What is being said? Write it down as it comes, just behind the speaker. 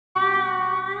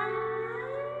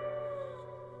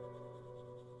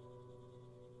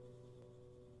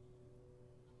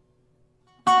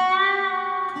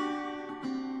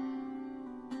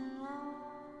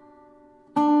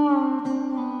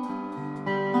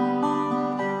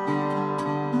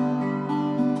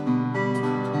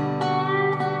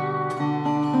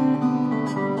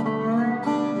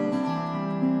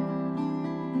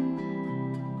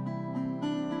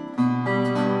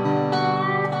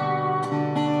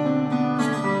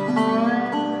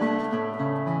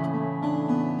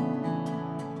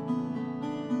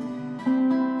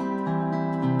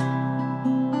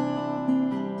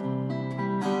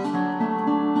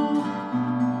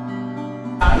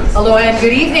Hello and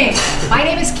good evening. My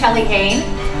name is Kelly Hain,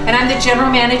 and I'm the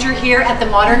general manager here at the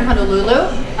Modern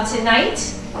Honolulu.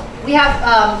 Tonight, we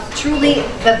have truly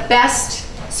the best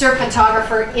surf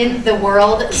photographer in the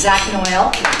world, Zak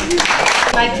Noyle.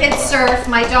 My kids surf.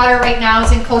 My daughter right now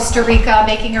is in Costa Rica,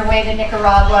 making her way to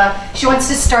Nicaragua. She wants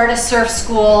to start a surf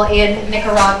school in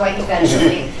Nicaragua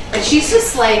eventually. And she's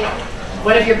just like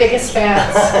one of your biggest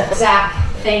fans. Zak,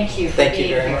 thank you for being here. Thank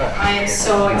you very much. I am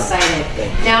so excited.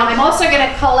 Now, I'm also going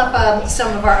to call up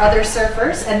some of our other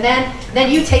surfers, and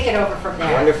then you take it over from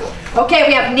there. Wonderful. Okay,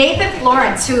 we have Nathan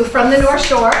Lawrence, who from the North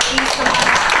Shore. He's from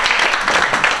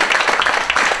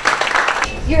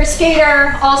You're a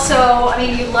skater, also. I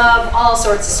mean, you love all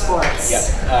sorts of sports.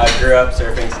 Yep. Grew up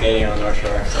surfing, skating on the North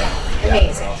Shore. So,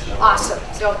 amazing. Yeah, awesome.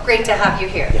 So great to have you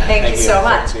here. Yeah, thank you so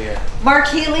much. Mark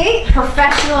Healy,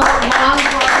 professional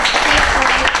longboard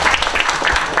skateboarder,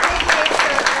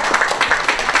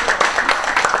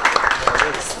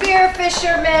 spear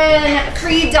fisherman,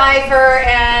 free diver,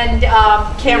 and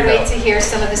can't wait to hear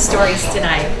some of the stories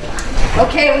tonight.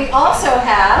 Okay, we also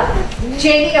have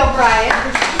Jamie O'Brien.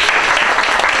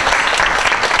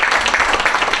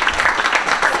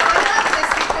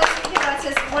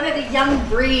 One of the young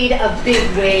breed of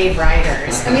big wave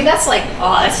riders. I mean, that's like,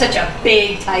 oh, that's such a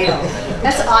big title.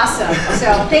 That's awesome.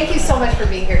 So thank you so much for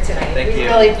being here tonight. Thank you. We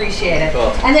really appreciate it.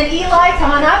 Cool. And then Eli,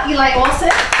 come on up. Eli Olsen.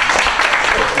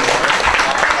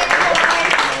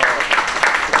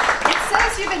 It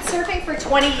says you've been surfing for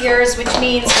 20 years, which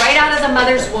means right out of the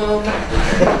mother's womb.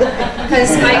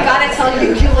 Because I gotta tell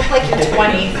you, you look like you're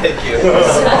 20. Thank you.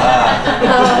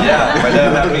 Yeah, my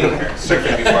dad had me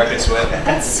surfing before I could swim.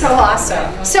 That's so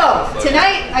awesome. So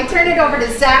tonight, I turn it over to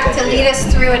Zak to lead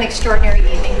us through an extraordinary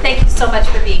evening. Thank you so much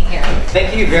for being here.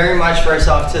 Thank you very much, first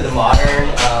off, to the Modern,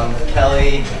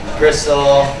 Kelly,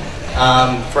 Crystal,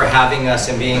 for having us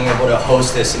and being able to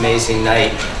host this amazing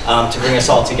night, to bring us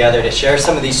all together to share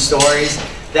some of these stories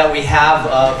that we have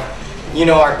of, you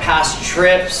know, our past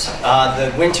trips,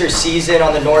 the winter season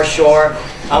on the North Shore.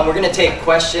 We're going to take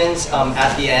questions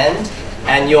at the end,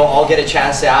 and you'll all get a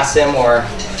chance to ask them or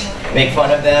make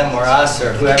fun of them or us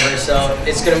or whoever. So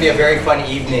it's going to be a very fun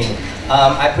evening.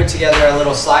 I put together a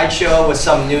little slideshow with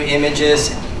some new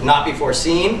images not before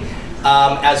seen,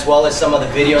 as well as some of the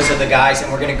videos of the guys,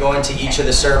 and we're going to go into each of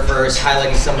the surfers,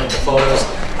 highlighting some of the photos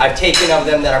I've taken of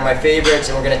them that are my favorites,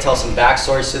 and we're going to tell some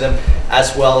backstories to them,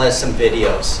 as well as some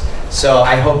videos. So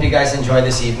I hope you guys enjoy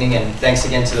this evening, and thanks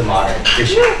again to the Modern.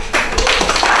 Appreciate it.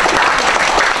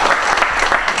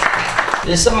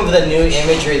 This is some of the new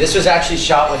imagery. This was actually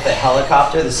shot with a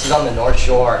helicopter. This is on the North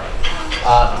Shore,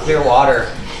 clear water,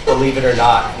 believe it or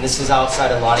not. And this is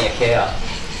outside of Laniakea.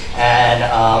 And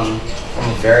from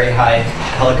a very high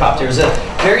helicopter. It was a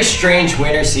very strange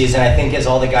winter season, I think, as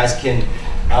all the guys can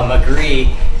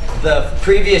agree. The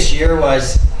previous year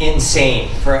was insane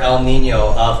for El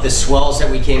Nino, of the swells that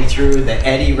we came through. The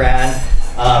eddy ran.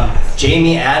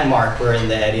 Jamie and Mark were in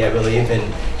the eddy, I believe,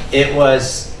 and it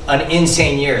was an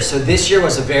insane year. So this year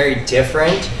was a very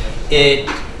different. It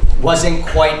wasn't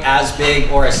quite as big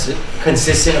or as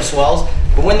consistent of swells,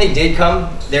 but when they did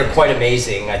come, they're quite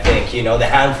amazing, I think. You know, the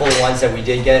handful of ones that we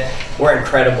did get were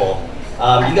incredible.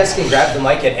 You guys can grab the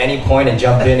mic at any point and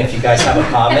jump in if you guys have a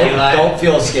comment. Don't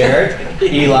feel scared.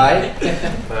 Eli?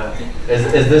 Is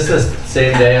this the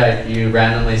same day you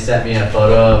randomly sent me a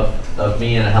photo of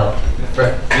me in a helicopter?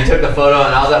 You took the photo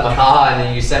and I was at Makaha, and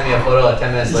then you sent me a photo like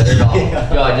 10 minutes later.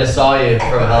 Yo, I just saw you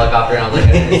from a helicopter, and I was like,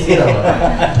 I didn't see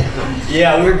that.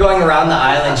 Yeah, we were going around the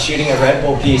island shooting a Red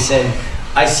Bull piece, and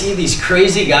I see these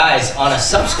crazy guys on a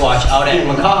sub-squatch out at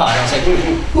Makaha, and I was like,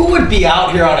 who would be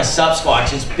out here on a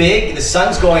sub-squatch? It's big, the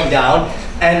sun's going down,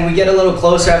 and we get a little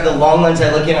closer. I have the long lens,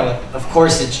 I look in, I'm like, of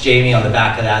course it's Jamie on the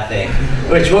back of that thing.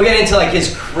 Which we'll get into, like,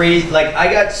 his crazy, like, I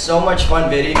got so much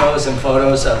fun videos and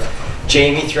photos of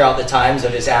Jamie throughout the times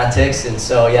of his antics, and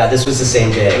so yeah, this was the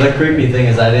same day. The creepy thing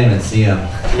is I didn't even see him.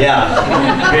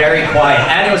 Yeah, very quiet,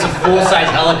 and it was a full-size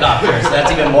helicopter, so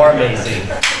that's even more amazing.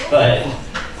 But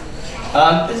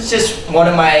this is just one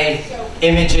of my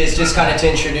images, just kind of to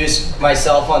introduce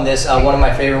myself on this. One of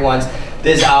my favorite ones.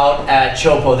 This is out at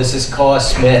Chopo. This is Koa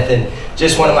Smith, and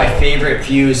just one of my favorite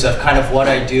views of kind of what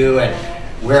I do and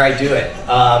where I do it.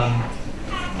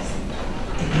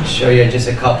 Show you just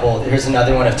a couple. Here's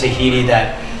another one of Tahiti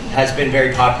that has been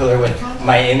very popular with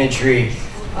my imagery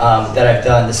that I've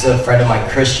done. This is a friend of mine,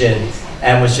 Christian,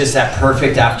 and was just that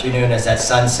perfect afternoon as that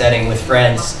sun setting with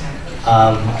friends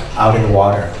out in the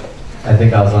water. I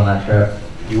think I was on that trip.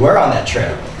 You were on that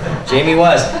trip. Jamie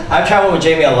was. I've traveled with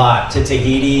Jamie a lot, to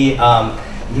Tahiti,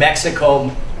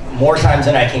 Mexico, more times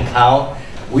than I can count.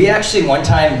 We actually one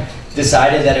time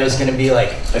decided that it was going to be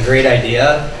like a great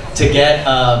idea to get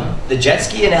the jet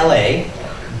ski in LA,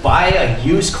 buy a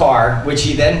used car, which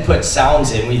he then put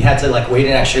sounds in. We had to like wait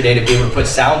an extra day to be able to put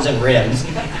sounds and rims.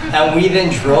 And we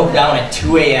then drove down at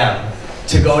 2 a.m.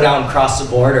 to go down across the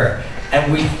border.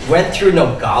 And we went through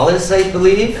Nogales, I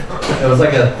believe. It was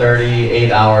like a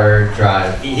 38-hour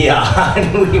drive. Yeah,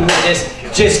 and we were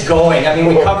just going. I mean,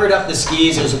 we covered up the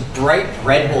skis. It was a bright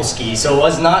Red Bull ski, so it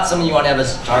was not something you want to have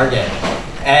as a target.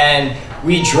 And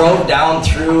we drove down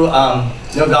through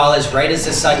Nogales right as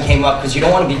the sun came up, because you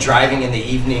don't want to be driving in the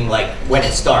evening, like when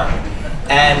it's dark.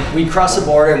 And we crossed the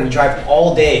border and we drive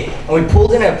all day. And we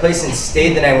pulled in at a place and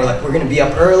stayed the night. We're like, we're gonna be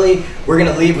up early, we're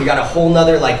gonna leave. We got a whole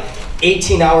nother like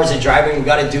 18 hours of driving. We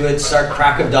got to do it, start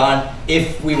crack of dawn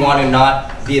if we want to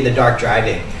not be in the dark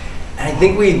driving. And I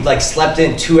think we like slept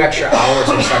in 2 extra hours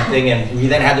or something, and we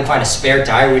then had to find a spare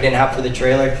tire we didn't have for the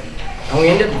trailer. And we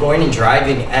ended up going and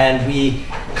driving, and we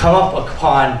come up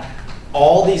upon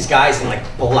all these guys in like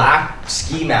black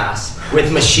ski masks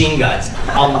with machine guns,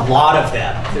 a lot of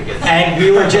them. And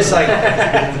we were just like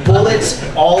bullets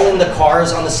all in the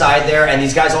cars on the side there, and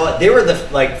these guys all, they were the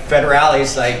like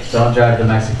federales, like Don't drive to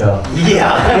Mexico.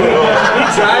 yeah. We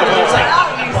drive and there's like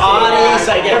bodies,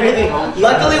 like everything.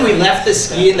 Luckily we left the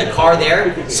ski in the car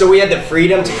there, so we had the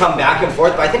freedom to come back and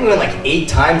forth. But I think we went like 8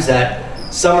 times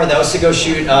that summer. That was to go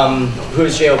shoot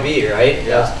Who's J.O.B., right?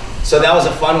 Yeah. So that was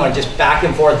a fun one, just back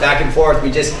and forth, back and forth. We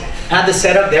just had the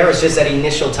setup there, it was just that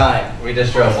initial time. We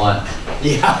just drove one.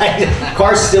 Yeah,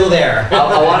 car's still there.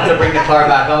 I wanted to bring the car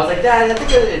back. I was like, Dad, I think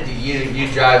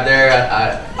you drive there.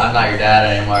 I'm not your dad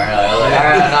anymore. I was like, all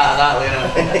right, I'm not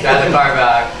leaving. Drive the car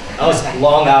back. That was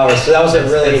long hours, so that was a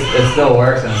really... It still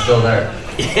works and it's still there.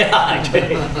 Yeah,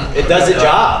 it does the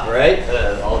job, right?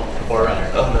 All 4Runner.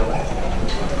 Oh, no way.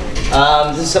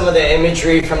 This is some of the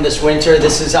imagery from this winter.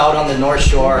 This is out on the North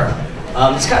Shore.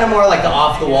 It's kind of more like the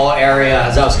off-the-wall area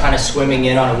as I was kind of swimming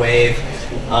in on a wave.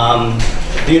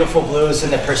 Beautiful blues,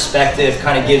 and the perspective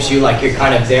kind of gives you like you're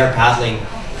kind of there paddling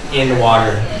in the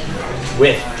water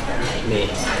with me.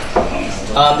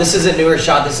 This is a newer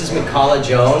shot. This is Mikala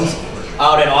Jones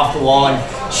out at Off the Wall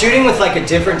and shooting with like a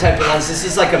different type of lens. This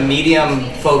is like a medium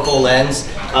focal lens,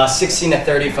 16 to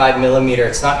 35 millimeter.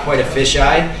 It's not quite a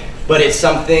fisheye, but it's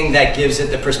something that gives it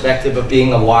the perspective of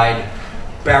being a wide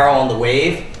barrel on the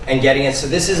wave and getting it. So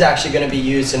this is actually going to be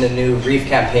used in a new reef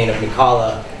campaign of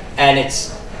Mikala, and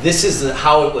this is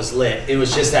how it was lit. It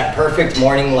was just that perfect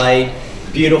morning light,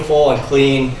 beautiful and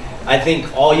clean. I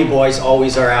think all you boys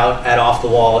always are out at Off the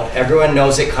Wall. Everyone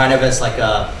knows it kind of as like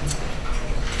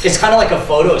it's kind of like a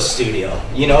photo studio.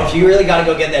 You know, if you really got to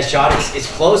go get that shot, it's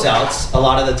closeouts a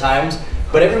lot of the times.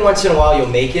 But every once in a while you'll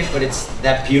make it, but it's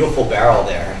that beautiful barrel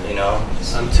there, you know?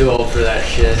 I'm too old for that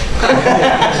shit.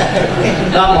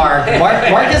 Not Mark.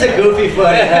 Mark has a goofy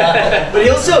foot, but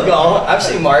he'll still go. I've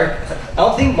seen Mark. I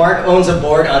don't think Mark owns a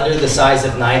board under the size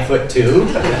of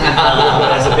 9'2".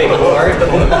 That's a big board.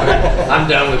 I'm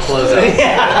done with closeout.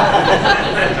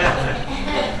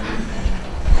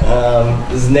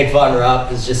 This is Nick Von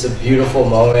Rupp. It's just a beautiful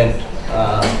moment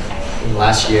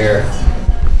last year.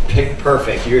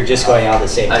 Perfect. You were just going out at the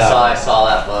same time. I saw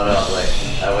that photo. Like,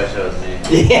 I wish it was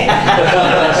me.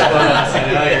 Yeah.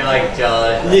 You know, you're like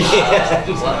jealous. Yeah.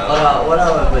 What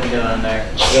have I been doing there?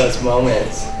 Those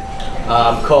moments.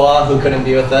 Koa, who couldn't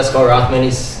be with us, Koa Rothman,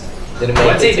 didn't make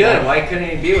What's it he tonight. doing? Why couldn't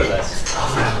he be with us?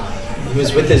 He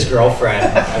was with his girlfriend,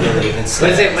 I believe. Was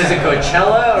it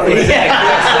Coachella or was Yeah.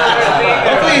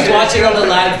 Hopefully he's watching on the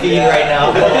live feed right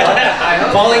now.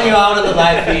 Calling you out on the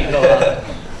live feed, Koa.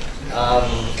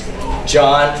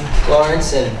 John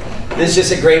Lawrence, and this is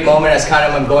just a great moment as kind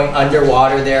of I'm going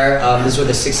underwater there. This is with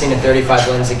a 16 to 35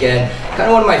 lens again. Kind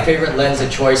of one of my favorite lens of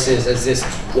choices as this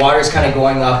water's kind of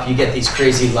going up. You get these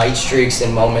crazy light streaks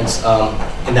and moments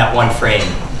in that one frame.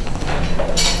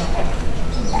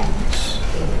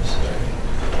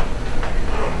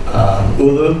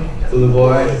 Ulu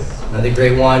boy, another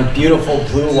great one. Beautiful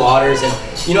blue waters, and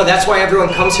you know that's why everyone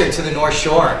comes here to the North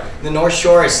Shore. The North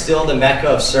Shore is still the mecca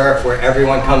of surf where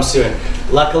everyone comes to, and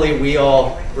luckily we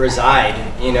all reside,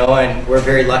 you know, and we're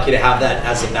very lucky to have that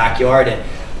as a backyard. And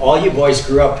all you boys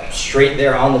grew up straight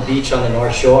there on the beach on the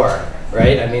North Shore,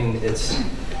 right? I mean, it's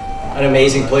an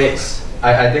amazing place.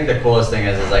 I think the coolest thing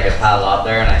is like I paddle out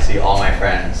there and I see all my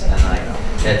friends, and like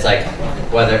it's like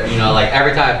whether, you know, like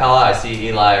every time I paddle out I see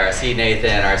Eli or I see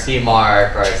Nathan or I see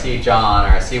Mark or I see John or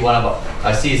I see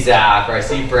Zach or I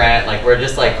see Brent. Like we're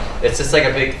just like, it's just like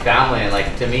a big family, and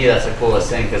like to me that's the coolest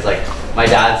thing, because like my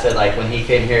dad said like when he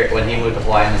came here, when he moved to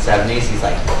Hawaii in the 70s, he's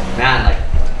like, man, like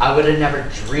I would have never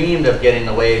dreamed of getting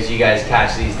the waves you guys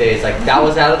catch these days. Like that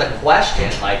was out of the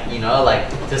question. Like, you know, like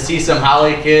to see some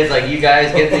Holly kids like you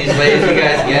guys get these waves you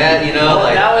guys get, you know,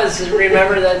 like that was,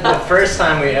 remember that the first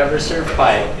time we ever surfed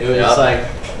pipe, it was like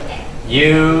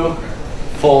you,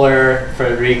 Fuller,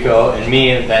 Federico, and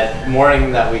me that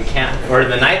morning that we camped, or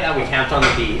the night that we camped on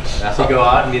the beach to go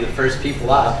out and be the first people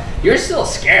out. You're still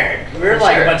scared. We were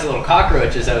like a bunch of little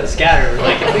cockroaches that was scattered. We're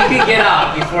like, if we could get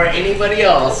out before anybody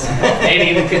else, and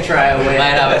even could try a wave,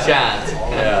 might have a chance.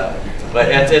 Yeah. But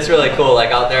it's really cool,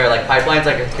 like out there, like Pipeline's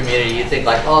like a community. You think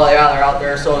like, oh yeah, they're out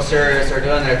there so serious, they're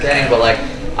doing their thing, but like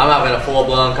I'm having a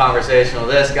full-blown conversation with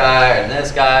this guy and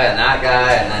that guy, and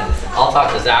then I'll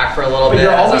talk to Zach for a little bit. But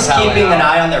you're always keeping an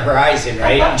eye on the horizon,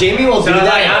 right? Jamie will do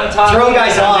that. I'm talking, throw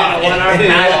guys off. One arm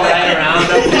right around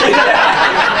them.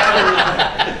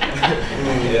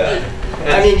 Yeah.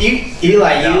 I mean,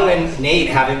 Eli, you and Nate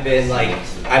haven't been like,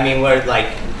 I mean, we're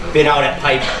like been out at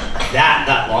pipe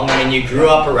that long. I mean, you grew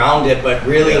up around it, but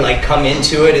really like come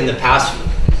into it in the past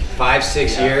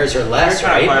 5-6 years or less,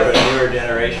 right? We're part of a newer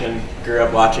generation. Grew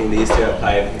up watching these two at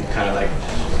pipe and kind of like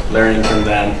learning from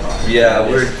them. Yeah,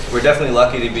 we're definitely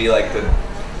lucky to be like the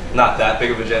not that big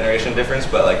of a generation difference,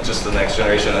 but like just the next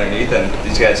generation underneath, and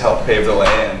these guys help pave the way.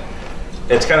 And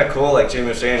it's kind of cool, like Jamie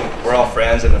was saying, we're all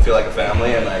friends and I feel like a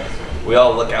family, and like we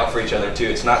all look out for each other too.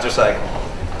 It's not just like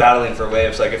battling for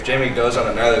waves. Like if Jamie goes on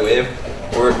a gnarly wave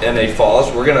and he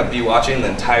falls, we're gonna be watching the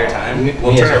entire time.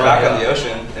 We'll turn our back on the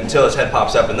ocean until his head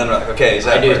pops up, and then we're like, okay, is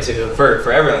that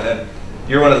for everyone? And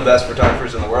you're one of the best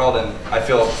photographers in the world, and I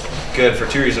feel good for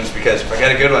 2 reasons, because if I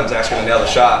get a good one, Zach's gonna nail the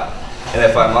shot. And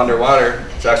if I'm underwater,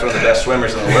 Zach's one of the best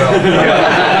swimmers in the world. He's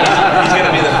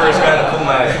gonna be the first guy to pull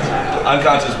my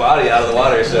unconscious body out of the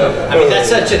water. So I mean, that's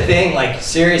such a thing. Like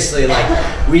seriously, like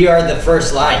we are the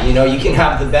first line. You know, you can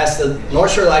have the best. The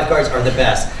North Shore lifeguards are the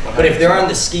best, but if they're on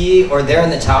the ski or they're in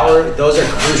the tower, those are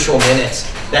crucial minutes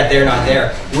that they're not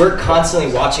there. We're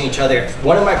constantly watching each other. If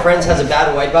one of my friends has a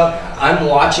bad wipeout, I'm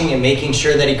watching and making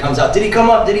sure that he comes out. Did he come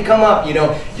up? Did he come up? You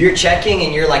know, you're checking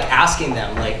and you're like asking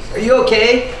them, like, are you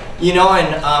okay? You know,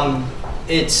 and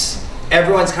it's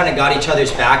everyone's kind of got each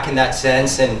other's back in that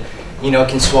sense, and you know,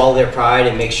 can swallow their pride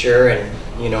and make sure and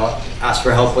you know, ask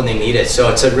for help when they need it. So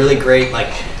it's a really great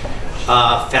like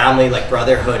family, like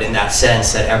brotherhood in that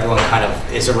sense, that everyone kind of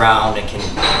is around and can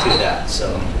do that.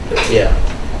 So yeah.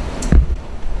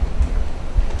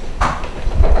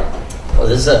 Well,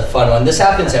 this is a fun one. This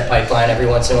happens at Pipeline every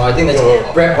once in a while. I think that's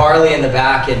Brett Barley in the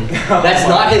back, and that's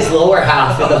not his lower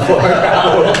half in the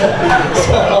foreground.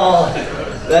 So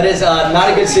that is not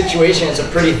a good situation. It's a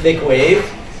pretty thick wave,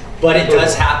 but it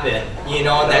does happen, you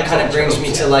know, and that kind of brings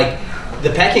me to like the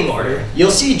pecking order.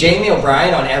 You'll see Jamie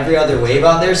O'Brien on every other wave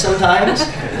out there sometimes,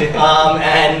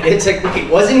 and it's like, wait,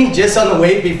 wasn't he just on the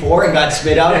wave before and got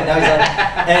spit out, and now he's on?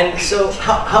 And so,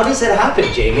 how does that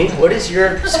happen, Jamie? What is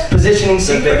your positioning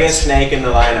secret? The biggest snake in the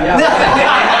lineup. Yeah. That's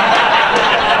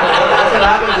what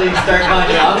happens when you start calling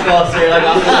your uncle, so you're like,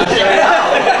 I'm gonna straight out.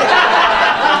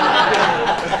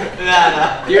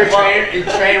 You're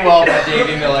trained well by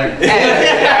Davey Miller.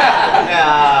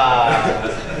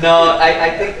 No,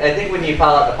 I think when you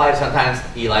pile out the pipe, sometimes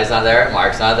Eli's not there,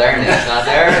 Mark's not there, Nate's not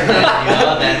there, and then, you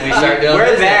know, then we start doing.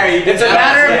 We're there. It's a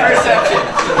matter of perception.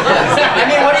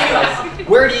 I mean,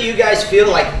 where do you guys feel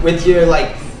like with your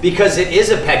like, because it is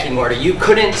a pecking order? You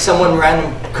couldn't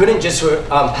couldn't just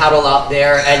paddle out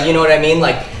there, and you know what I mean,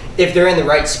 like if they're in the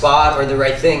right spot or the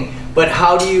right thing. But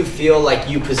how do you feel like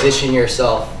you position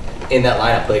yourself in that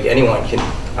lineup? Like anyone can.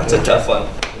 That's a tough one.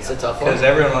 It's a tough one. Because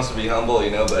everyone wants to be humble, you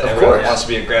know, but everyone wants to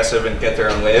be aggressive and get their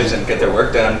own waves and get their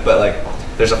work done. But like,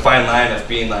 there's a fine line of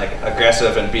being like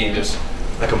aggressive and being just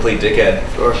a complete dickhead.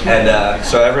 Sure. And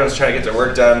so everyone's trying to get their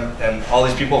work done, and all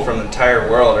these people from the entire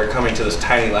world are coming to this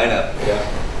tiny lineup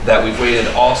that we've waited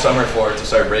all summer for to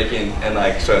start breaking. And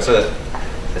like, so it's a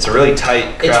really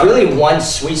tight crowd. It's really one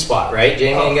sweet spot, right,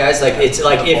 Jamie and guys? Like it's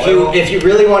like if you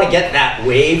really want to get that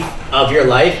wave of your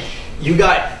life, you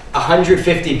got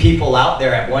 150 people out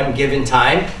there at one given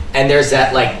time, and there's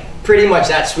that like pretty much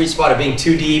that sweet spot of being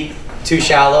too deep, too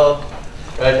shallow.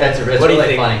 It's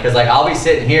really funny because like I'll be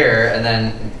sitting here, and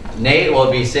then Nate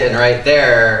will be sitting right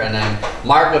there, and then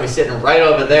Mark will be sitting right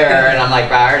over there, and I'm like,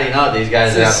 bro, I already know these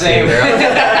guys are up to. You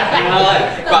know,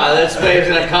 like, wow, this wave's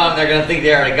gonna come. They're gonna think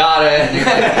they already got it, and you're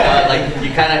like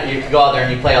you go out there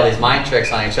and you play all these mind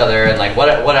tricks on each other, and like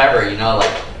whatever, you know, like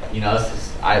you know.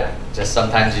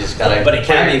 Sometimes you just gotta. But it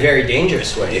can be very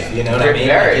dangerous wave. You know what I mean?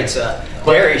 Very. Like it's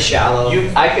very shallow.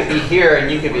 I could be here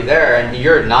and you could be there, and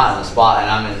you're not in the spot, and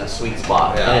I'm in the sweet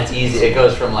spot. And it's easy. It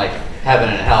goes from like heaven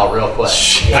and hell real quick.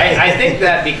 I think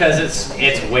that because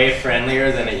it's way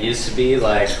friendlier than it used to be,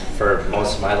 like for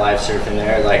most of my life surfing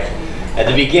there, like at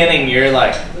the beginning you're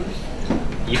like,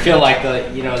 you feel like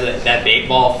that bait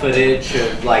ball footage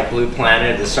of like Blue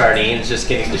Planet, the sardines just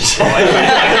getting destroyed.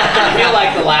 You feel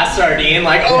like the last sardine,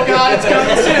 like, oh god, it's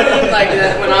coming soon. Like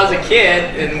that when I was a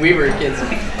kid and we were kids,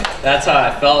 that's how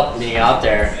I felt being out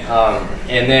there.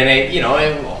 And then it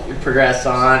progressed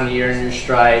on, you earn your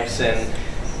stripes, and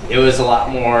it was a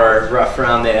lot more rough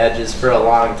around the edges for a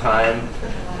long time.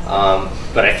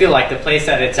 But I feel like the place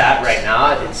that it's at right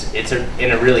now, it's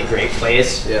in a really great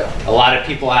place. Yeah. A lot of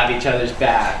people have each other's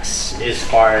backs as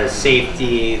far as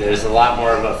safety. There's a lot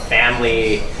more of a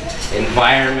family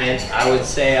environment, I would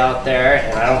say, out there,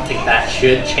 and I don't think that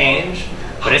should change.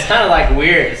 But it's kind of like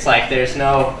weird. It's like there's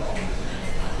no,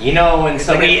 when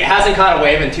somebody hasn't caught a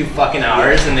wave in 2 fucking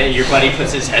hours, and then your buddy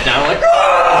puts his head down, like,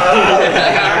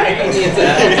 all right, he needs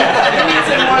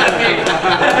it more than me.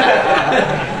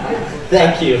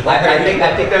 Thank you. I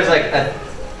think there's like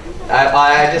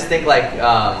I just think like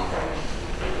oh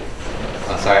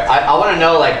sorry, I want to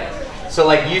know like, so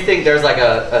like you think there's like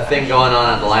a thing going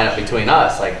on in the lineup between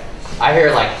us, like I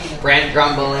hear like Brent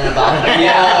grumbling about like,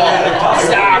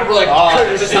 Zak, like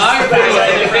photographers are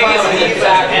the biggest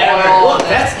feedback ever.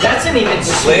 That's an even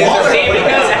smaller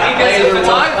because the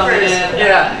photographers,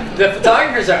 the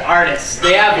photographers are artists.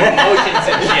 They have emotions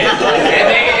and shit,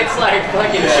 and it's like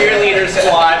fucking cheerleader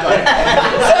squad. Like,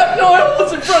 Zak Noyle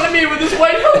was in front of me with his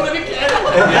white helmet again.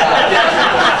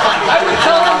 I would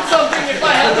tell him something if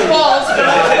I had the balls, but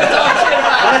I wouldn't talk shit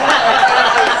about it.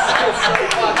 So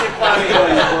fucking funny.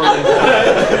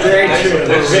 Very true.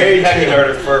 There's a pecking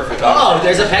order for photographers. Oh,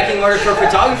 there's a pecking order for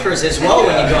photographers as well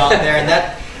when you go out there, and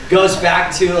that goes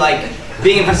back to like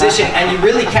being in position, and you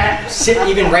really can't sit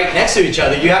even right next to each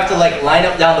other. You have to like line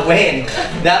up down the way, and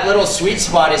that little sweet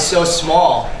spot is so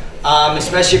small,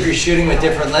 especially if you're shooting with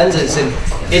different lenses. And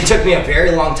it took me a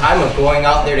very long time of going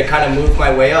out there to kind of move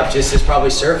my way up, just as probably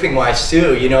surfing wise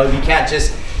too. You can't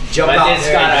just jump out there. Did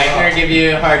Scott Eichner give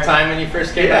you a hard time when you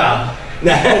first came out?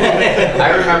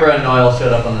 I remember when Noyle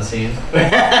showed up on the scene.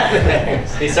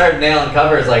 He started nailing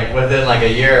covers like within like a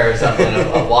year or something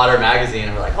of Water magazine,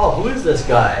 and we're like, oh, who is this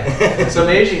guy? Some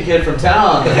Asian kid from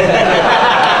town.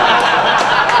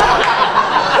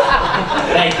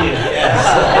 Thank you. Yes.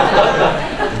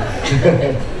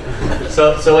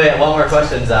 So wait, one more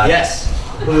question, Zak. Yes.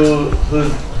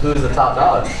 Who's the top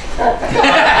dog?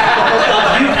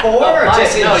 You four or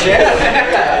just in general?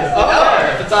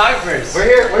 Oh, photographers.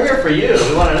 We're here for you.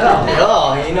 We want to know.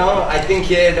 Oh, I think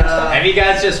it. Have you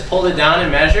guys just pulled it down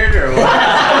and measured, or what?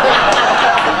 How's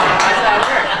that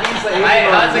work?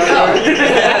 How's it go?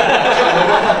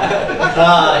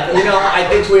 I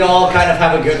think we all kind of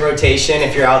have a good rotation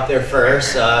if you're out there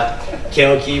first.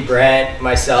 Kilke, Brent,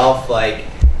 myself, like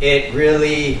it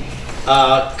really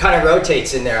kind of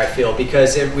rotates in there, I feel,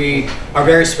 because if we are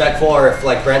very respectful, or if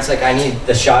like Brent's like, I need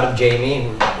the shot of Jamie,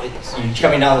 you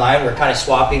coming down the line, we're kind of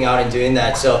swapping out and doing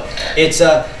that. So it's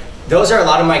those are a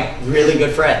lot of my really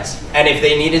good friends, and if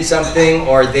they needed something,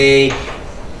 or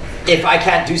if I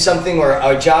can't do something or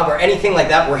a job or anything like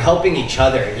that, we're helping each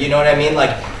other. You know what I mean?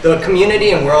 Like the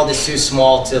community and world is too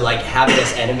small to like have it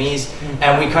as enemies,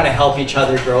 and we kind of help each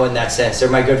other grow in that sense. They're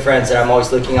my good friends that I'm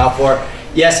always looking out for.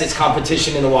 Yes, it's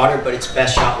competition in the water, but it's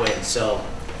best shot wins. So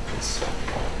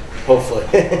hopefully.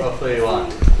 Hopefully you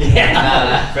won.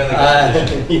 Yeah. Friendly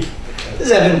competition. This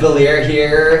is Evan Villier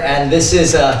here, and this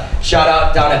is a shout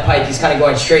out down at Pike. He's kind of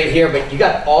going straight here, but you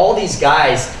got all these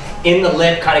guys in the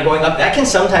lip kind of going up. That can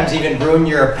sometimes even ruin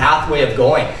your pathway of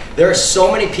going. There are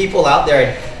so many people out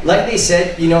there. Like they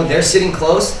said, they're sitting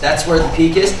close. That's where the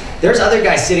peak is. There's other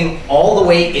guys sitting all the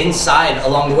way inside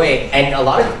along the way, and a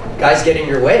lot of guys get in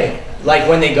your way. Like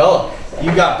when they go,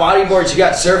 you got bodyboards, you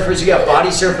got surfers, you got body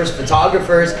surfers,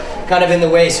 photographers kind of in the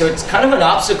way. So it's kind of an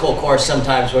obstacle course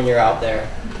sometimes when you're out there.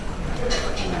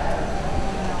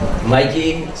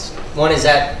 Mikey, one is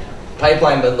at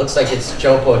Pipeline, but it looks like it's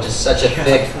Chopo, just such a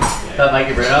thick. Is that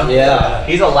Mikey Bruno? Yeah.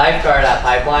 He's a lifeguard at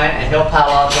Pipeline, and he'll pal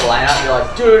out to the lineup and be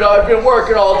like, dude, I've been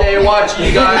working all day watching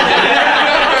you guys.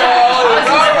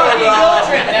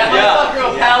 That motherfucker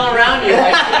will pal around you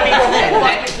like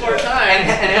 4 times.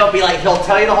 And he'll be like, he'll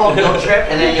tell you the whole guilt trip,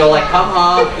 and then you'll like come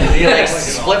home, and you're like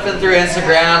flipping through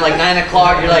Instagram, like 9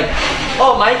 o'clock, you're like,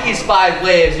 oh, Mikey's 5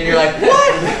 waves, and you're like,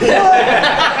 what?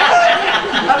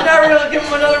 I'm never gonna give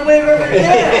him another wave ever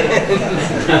again.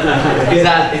 he's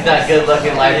that good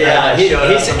looking lifeguard. Yeah,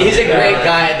 he's a great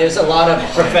guy. There's a lot of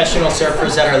professional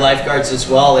surfers that are lifeguards as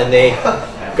well, and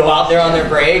go out there on their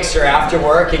breaks or after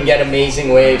work and get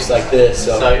amazing waves like this.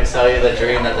 So Sell you the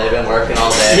dream that they've been working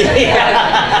all day.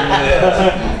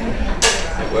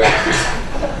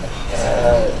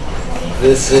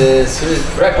 This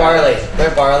is Brett Barley.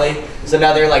 Brett Barley is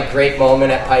another like great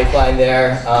moment at Pipeline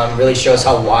there. Really shows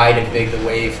how wide and big the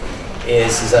wave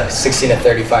is. It's a 16 to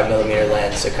 35 millimeter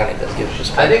lens, so it kind of does give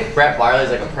perspective. I think Brett Barley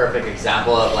is like a perfect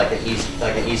example of like an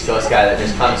East Coast guy that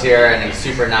just comes here and he's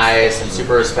super nice and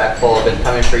super respectful. Been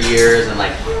coming for years and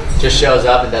like just shows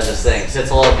up and does his thing.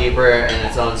 Sits a little deeper in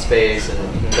its own space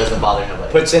and doesn't bother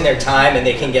nobody. Puts in their time and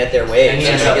they can get their waves. And he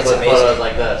ends up with photos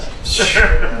like this.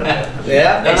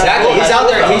 Yeah, exactly. He's out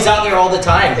there. He's out there all the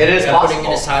time. It is possible. Putting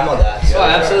in his time on that. So. Well,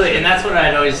 absolutely, and that's what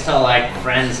I'd always tell like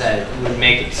friends that would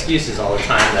make excuses all the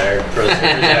time that are pro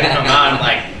surfers that come out. I'm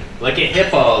like, look at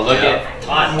Hippo, look at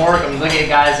Todd Morgan, look at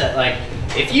guys that like,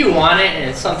 if you want it and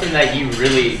it's something that you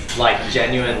really like,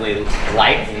 genuinely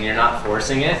like, and you're not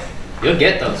forcing it, you'll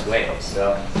get those waves.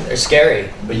 So they're scary,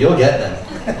 but you'll get them.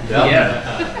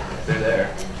 Yeah, They're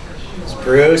there. It's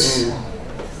Bruce.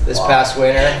 This past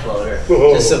winter,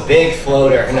 just a big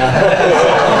floater.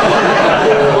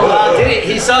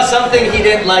 He saw something he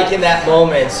didn't like in that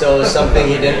moment, so it was something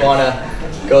he didn't want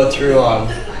to go through on.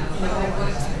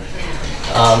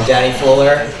 Danny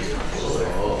Fuller,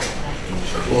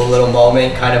 cool little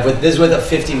moment, kind of with this with a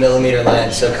 50 millimeter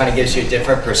lens, so it kind of gives you a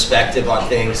different perspective on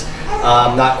things.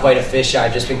 Not quite a fisheye.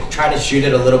 I've just been trying to shoot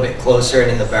it a little bit closer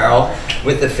and in the barrel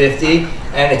with the 50,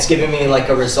 and it's giving me like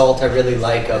a result I really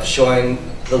like of showing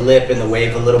the lip and the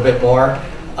wave a little bit more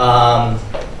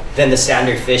than the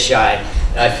standard fisheye.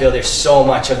 I feel there's so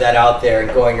much of that out there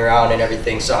and going around and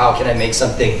everything, so how can I make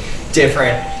something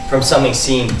different from something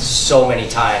seen so many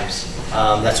times?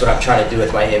 That's what I'm trying to do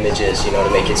with my images, you know, to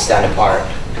make it stand apart.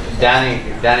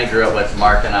 Danny grew up with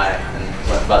Mark and I, and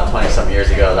about 20-some years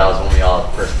ago, that was when we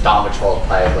all first Dawn Patrol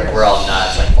pipe. Like, we're all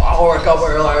nuts, like, wow, work up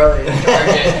early.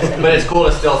 But it's cool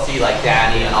to still see like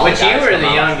Danny and all the guys. But you were the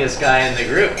out. youngest guy in the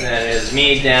group then. It was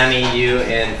me, Danny, you,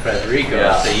 and Federico.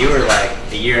 Yeah. So you were like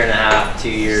a year and a half, 2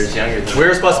 years younger than We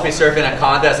were supposed to be surfing a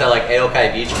contest at like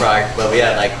Aokai Beach Park, but we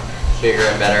had like bigger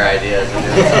and better ideas and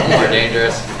doing something more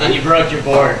dangerous. And you broke your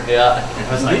board. Yeah.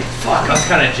 I was like, fuck, I was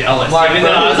kind of jealous. Mark Even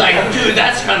though I was like, dude,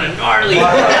 that's kind of gnarly.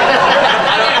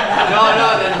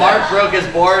 No, then Mark broke his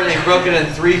board and he broke it in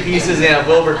 3 pieces and he had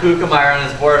Wilbur Kookemeyer on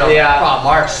his board. I'm like, oh,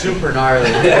 Mark's super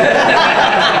gnarly.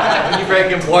 When you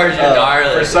break your boards, you're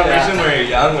gnarly. For some reason, when you're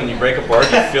young, when you break a board,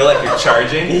 you feel like you're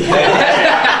charging.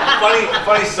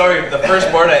 Funny story, the first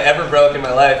board I ever broke in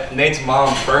my life, Nate's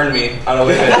mom burned me on a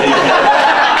way to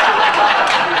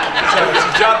So she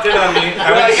dropped in on me.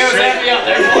 I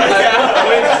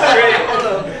went straight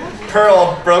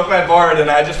pearl, broke my board, and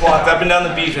I just walked up and down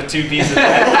the beach with 2 pieces. I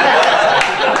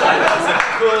was the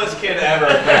coolest kid ever. I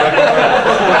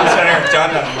was there,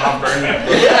 John, mom burned me.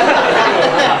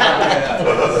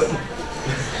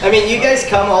 I mean, you guys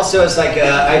come also as like,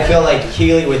 I feel like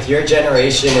Keely with your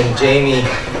generation and Jamie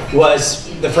was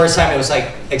the first time it was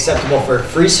like acceptable for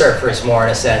free surfers more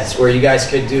in a sense, where you guys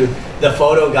could do the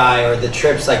photo guy or the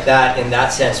trips like that in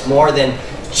that sense, more than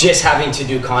just having to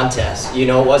do contests. You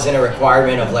know, it wasn't a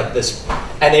requirement of like this,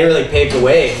 and they really paved the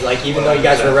way. Like, even though you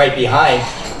guys were right behind,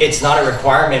 it's not a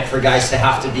requirement for guys to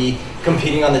have to be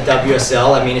competing on the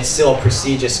WSL. I mean, it's still a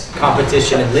prestigious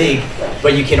competition and league,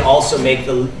 but you can also make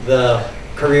the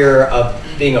career of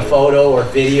being a photo or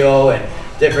video and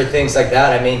different things like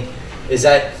that. I mean, is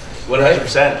that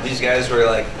 100%. These guys were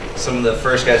like some of the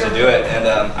first guys to do it, and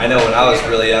I know when I was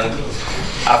really young,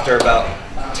 after about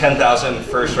 10,000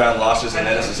 first round losses in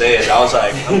NSSAs, I was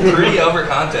like, I'm pretty over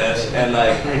contest, and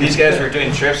like these guys were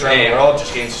doing trips around the world,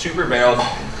 just getting super barreled.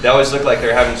 They always looked like they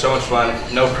were having so much fun,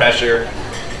 no pressure,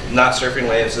 not surfing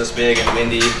waves this big and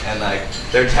windy, and like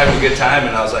they're just having a good time.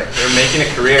 And I was like, they're making a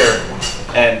career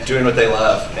and doing what they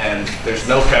love, and there's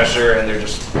no pressure, and it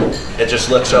just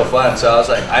looks so fun. So I was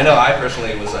like, I know I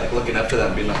personally was like looking up to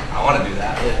them, being like, I want to do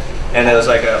that. And it was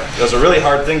like it was a really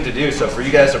hard thing to do. So for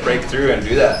you guys to break through and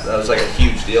do that, that was like a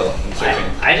huge deal in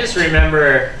surfing. I just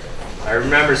remember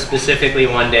specifically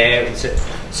one day.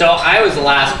 So I was the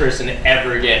last person to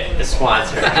ever get a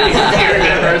sponsor. I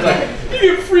remember, I was like,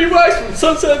 you get free wax from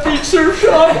Sunset Beach Surf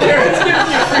Shop. Karen's giving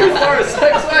you free Florida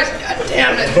sex wax. God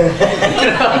damn it! You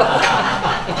know?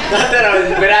 Not that I was,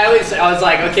 but I was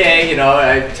like, okay, you know,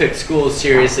 I took school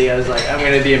seriously. I was like, I'm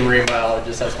gonna be a marine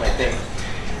biologist. That's my thing.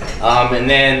 And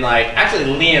then like, actually,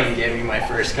 Liam gave me my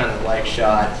first kind of like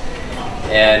shot,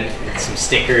 and some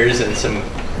stickers and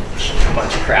a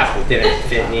bunch of crap that didn't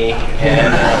fit me,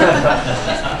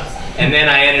 and then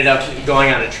I ended up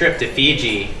going on a trip to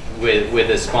Fiji with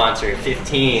a sponsor at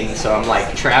 15, so I'm like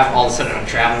all of a sudden I'm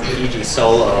traveling Fiji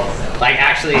solo. Like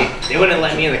actually, they wouldn't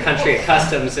let me in the country at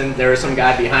customs, and there was some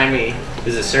guy behind me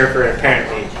who's a surfer, and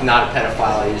apparently not a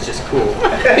pedophile. He was just cool.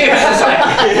 He was just like,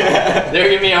 they were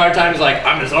giving me a hard time. He's like,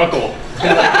 I'm his uncle.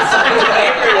 And like, he signed the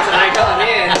papers, and I got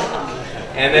in.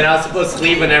 And then I was supposed to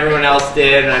leave when everyone else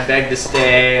did, and I begged to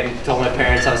stay, and told my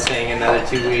parents I was staying another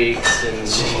 2 weeks, and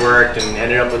worked, and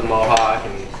ended up with Mohawk.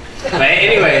 But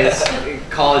anyways,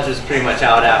 college was pretty much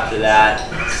out after that.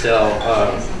 So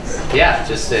yeah,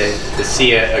 just to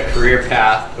see a career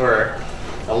path or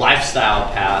a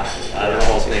lifestyle path out of the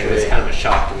whole thing was kind of a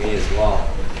shock to me as well.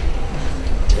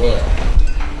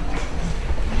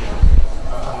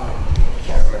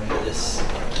 Can't remember this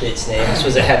kid's name. This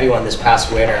was a heavy one this past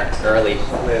winter, early.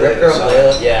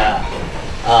 Yeah.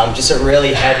 Just a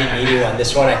really heavy, meaty one.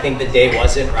 This one, I think the day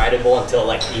wasn't rideable until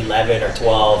like 11 or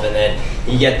 12, and then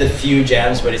you get the few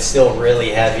gems, but it's still really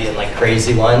heavy and like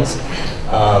crazy ones.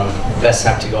 Best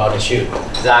time to go out and shoot.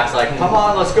 Zach's like, come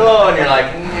on, let's go. And you're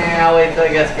like, nah, I'll wait till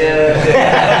it gets good.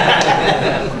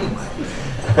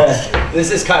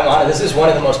 This is Kaimana. This is one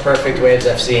of the most perfect waves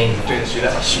I've seen During the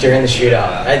shootout? during the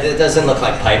shootout. It doesn't look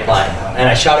like pipeline. And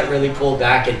I shot it really pulled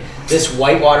back, and this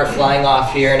white water flying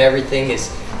off here and everything that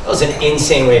was an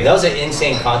insane wave. That was an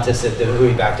insane contest at the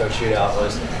Hui Backdoor Shootout. It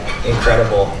was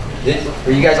incredible.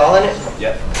 Were you guys all in it?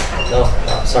 Yep. No?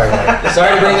 Oh, sorry, Mark.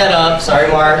 Sorry to bring that up. Sorry,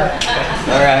 Mark.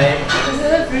 All right.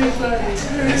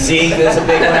 See, there's a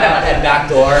big one out at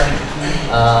Backdoor.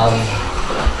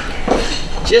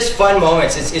 Just fun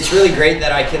moments. It's really great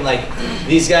that I can, like,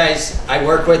 these guys I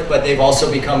work with, but they've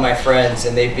also become my friends,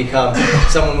 and they've become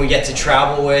someone we get to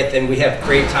travel with, and we have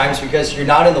great times because you're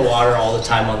not in the water all the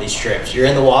time on these trips. You're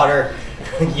in the water,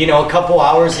 you know, a couple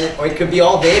hours, or it could be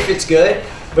all day if it's good,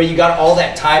 but you got all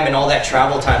that time and all that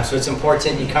travel time, so it's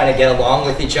important you kind of get along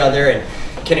with each other and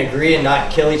can agree and not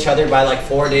kill each other by like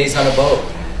 4 days on a boat.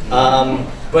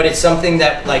 But it's something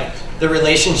that, like, the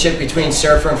relationship between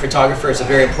surfer and photographer is a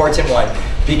very important one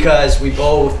because we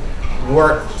both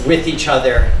work with each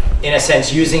other, in a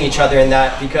sense, using each other in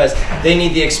that, because they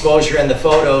need the exposure and the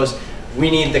photos, we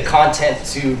need the content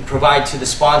to provide to the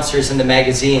sponsors and the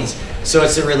magazines. So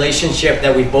it's a relationship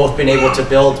that we've both been able to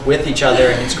build with each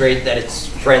other, and it's great that it's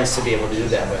friends to be able to do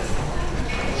that with.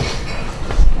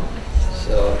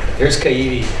 So here's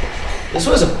Kaiwi. This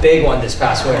was a big one this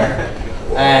past winter.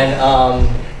 And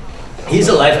he's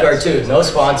a lifeguard too, no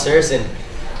sponsors, and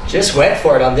just went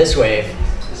for it on this wave.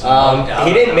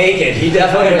 He didn't make it. He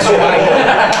definitely was trying.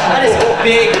 That is a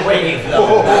big wave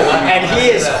though. And he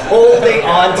is holding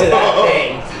on to that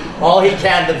thing all he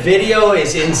can. The video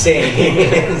is insane.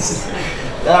 It's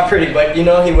not pretty, but you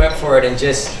know, he went for it, and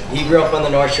just, he grew up on the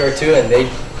North Shore too, and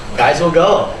guys will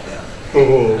go.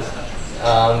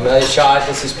 Another shot,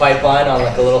 this is pipeline on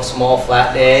like a little small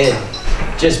flat day, and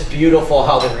just beautiful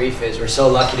how the reef is. We're so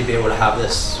lucky to be able to have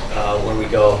this where we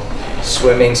go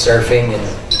swimming, surfing, and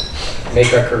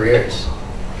make our careers.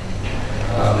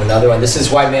 Another one, this is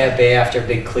Waimea Bay after a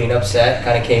big cleanup set,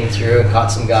 kind of came through and caught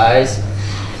some guys.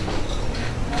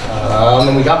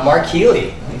 And we got Mark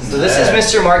Healy. So this is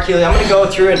Mr. Mark Healy. I'm going to go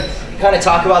through and kind of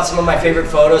talk about some of my favorite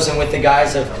photos and with the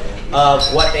guys of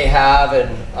what they have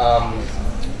and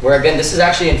where I've been. This is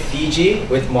actually in Fiji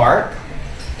with Mark.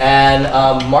 And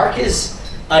Mark is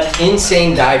an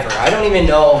insane diver. I don't even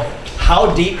know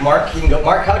how deep Mark can go.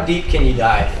 Mark, how deep can you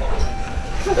dive?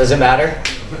 Does it matter?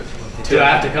 Do I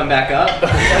have to come back up?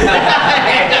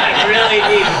 Really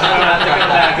deep. I don't have to come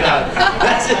back up.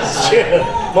 That's true.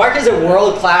 Mark is a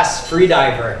world-class free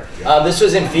diver. This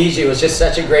was in Fiji. It was just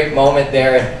such a great moment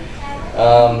there.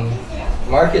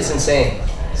 Mark is insane.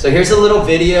 So here's a little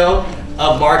video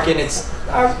of Mark, and it's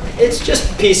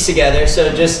just pieced together.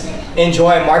 So just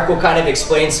enjoy. Mark will kind of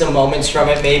explain some moments from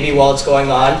it maybe while it's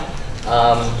going on.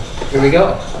 Here we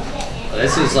go. Well,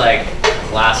 this is like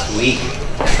last week.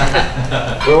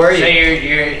 Where were you?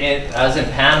 So I was in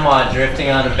Panama drifting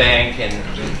on a bank, and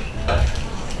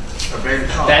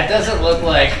that doesn't look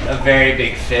like a very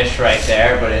big fish right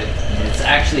there, but it's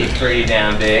actually pretty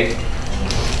damn big.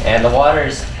 And the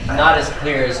water's not as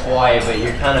clear as Hawaii, but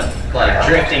you're kind of like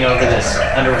drifting over this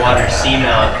underwater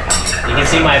seamount. You can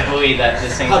see my buoy that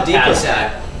this thing. How deep is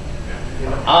that?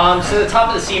 So the top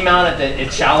of the seamount at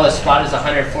its shallowest spot is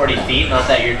 140 feet. Not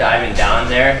that you're diving down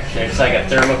there. There's like a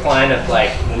thermocline of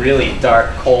like really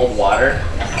dark, cold water.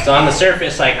 So on the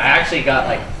surface, like I actually got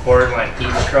like borderline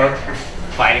heat stroke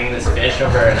fighting this fish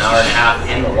over an hour and a half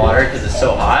in the water because it's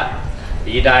so hot.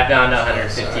 But you dive down to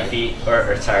 150 feet,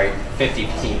 or sorry, 50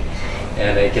 feet,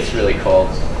 and it gets really cold.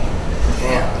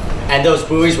 Yeah. And those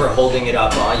buoys were holding it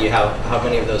up on you. How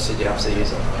many of those did you have to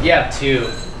use? You have two.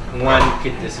 one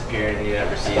could disappear and you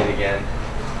never see it again.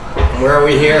 Where are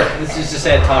we here? This is just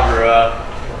at Tavarua.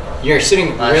 You're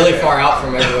sitting really far out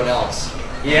from everyone else.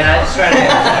 Yeah, I just try to.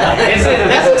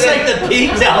 That looks like the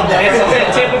peak down there.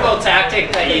 It's a typical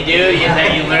tactic that you do,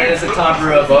 that you learn as a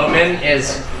Tavarua boatman,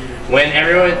 is when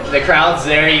the crowd's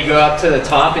there, you go up to the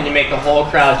top and you make the whole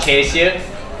crowd chase you,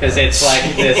 because it's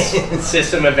like this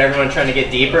system of everyone trying to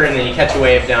get deeper, and then you catch a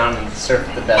wave down and surf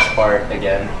the best part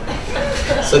again.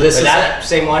 So this is that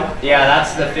same one? Yeah,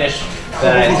 that's the fish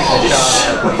that I took the shot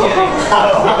at the beginning.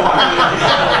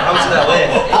 How much did that weigh?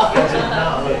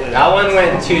 That one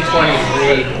went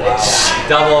 223.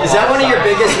 Double. Is that one of your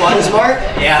biggest ones, Mark?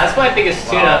 Yeah, that's my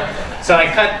biggest tuna. So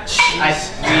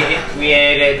we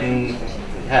ate it and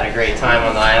had a great time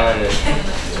on the island.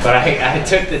 But I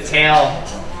took the tail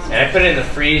and I put it in the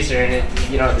freezer, and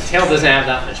the tail doesn't have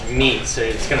that much meat, so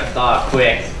it's gonna thaw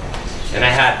quick. And I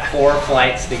had 4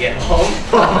 flights to get home.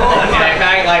 And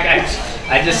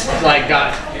I just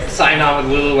got signed on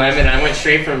with Lululemon. I went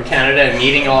straight from Canada and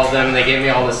meeting all of them, and they gave me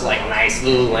all this nice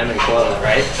Lululemon clothes,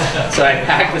 right? So I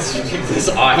packed this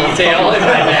ahi tail in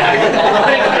my bag.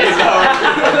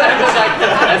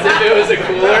 As if it was a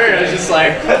cooler. It was just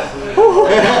like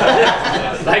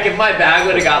if my bag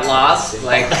would have got lost, it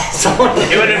would have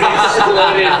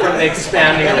exploded from the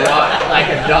expanding rock like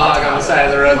a dog on the side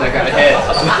of the road that got hit.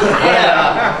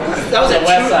 That was the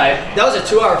west side. That was a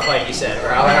 2-hour flight, you said,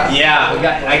 or hour? Yeah,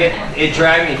 it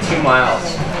dragged me 2 miles.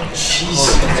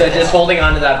 Jeez. So just holding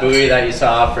onto that buoy that you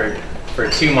saw for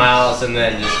 2 miles, and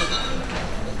then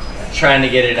just trying to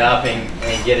get it up and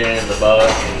get it into the boat.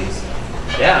 And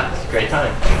yeah, it's a great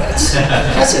time.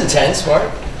 That's intense, Mark.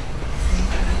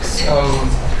 Some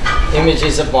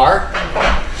images of Mark.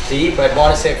 Deep. I'd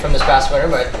want to say from this past winter,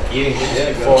 but Eating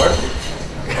good forward.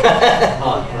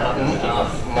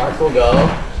 Mark will go.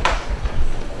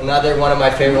 Another one of my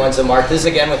favorite ones of Mark. This is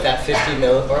again with that 50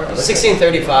 mil or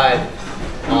 1635.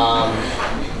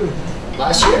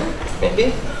 Last year,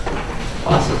 maybe.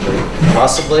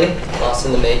 Possibly. Lost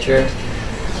in the major.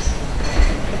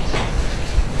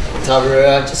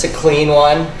 Tavarua, just a clean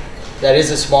one. That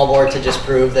is a small board to just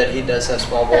prove that he does have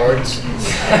small boards.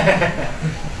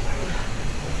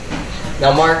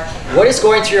 Now, Mark, what is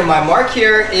going through your mind? Mark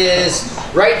here is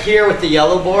right here with the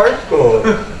yellow board.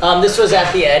 This was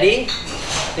at the Eddy.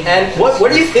 And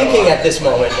what are you thinking at this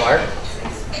moment, Mark?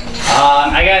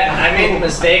 I made the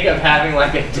mistake of having a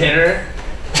dinner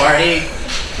party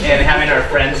and having our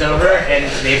friends over, and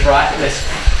they brought this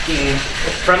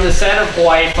from the set of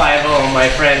Hawaii 5-0, my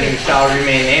friend who shall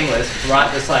remain nameless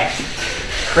brought this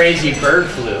crazy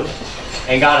bird flu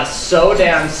and got us so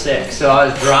damn sick. So I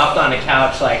was dropped on a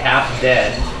couch half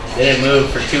dead. Didn't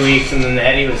move for 2 weeks, and then the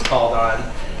Eddy was called on.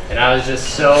 And I was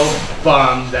just so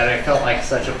bummed that I felt like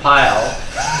such a pile.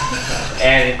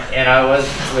 And I was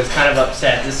kind of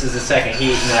upset. This is the second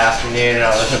heat in the afternoon, and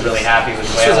I wasn't really happy with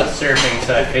the way I was surfing,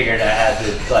 so I figured I had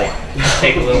to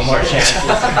take a little more chances.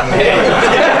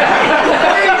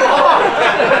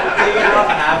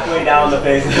 Halfway down the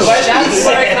face. But that's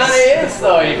what it kind of is,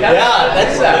 though. You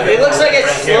that's that. It looks like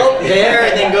it's sloped there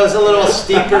and then goes a little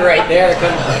steeper right there.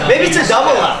 Maybe it's a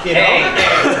double up, you know? Hey,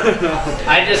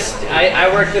 I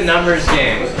work the numbers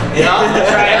game. Yeah.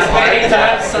 Try as many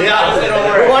times, sometimes it'll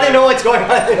work. We want to know what's going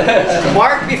on.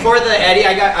 Mark, before the Eddy,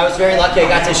 I was very lucky. I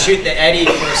got to shoot the Eddy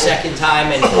for a second time,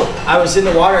 and I was in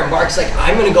the water, and Mark's like,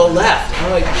 I'm going to go left.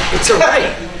 I'm like, it's a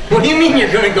right. What do you mean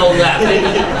you're going to go left?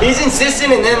 And he's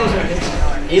insistent, and then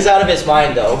he's out of his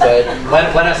mind, though. But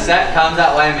when a set comes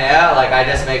at Waimea, I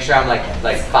just make sure I'm like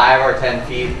 5 or 10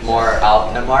 feet more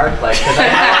out than Mark, because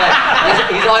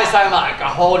he's always talking about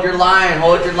hold your line,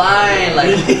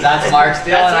 that's Mark's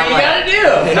deal. That's what you gotta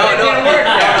do. No,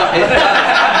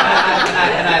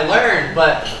 and I learned,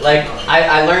 but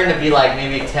I learned to be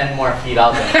maybe 10 more feet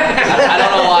out than I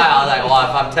don't know why. I was like, well, if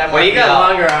I'm 10 more feet you got out,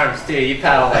 longer arms too. You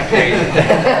paddle like crazy.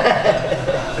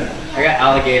 I got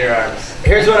alligator arms.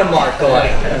 here's what I'm Mark going.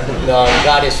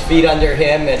 Got his feet under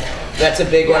him, and that's a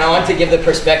big one. I want to give the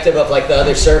perspective of the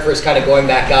other surfers kind of going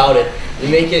back out,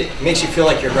 and makes you feel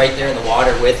like you're right there in the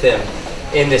water with him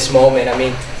in this moment. I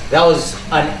mean, that was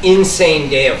an insane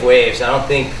day of waves. I don't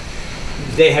think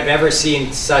they have ever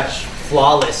seen such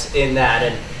flawless in that.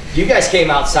 And you guys came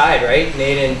outside, right?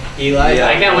 Nate and Eli? Yeah,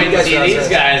 I can't wait to see these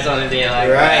guys on a day like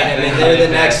that. Right, I mean, they're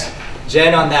the next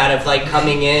gen on that of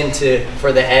coming in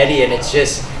for the Eddy, and it's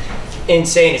just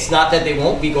insane. It's not that they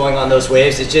won't be going on those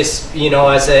waves. It's just,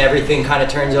 as everything kind of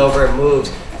turns over and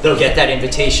moves, they'll get that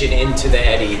invitation into the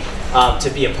Eddy to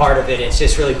be a part of it. It's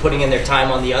just really putting in their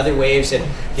time on the other waves and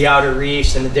the outer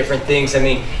reefs and the different things. I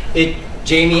mean,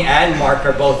 Jamie and Mark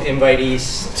are both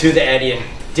invitees to the Eddy and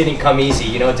didn't come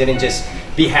easy, didn't just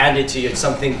be handed to you. It's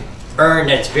something earned,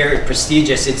 and it's very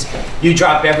prestigious. It's you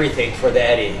drop everything for the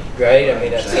Eddie, right? I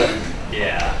mean, that's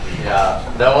yeah.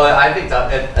 No, I think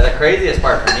the craziest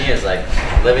part for me is like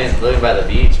living by the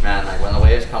beach, man. Like when the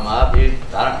waves come up, dude.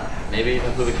 I don't know. Maybe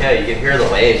even Pubuke, you can hear the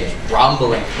waves just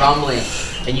rumbling,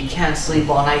 and you can't sleep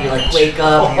all night. You like wake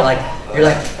up, and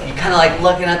you're kind of like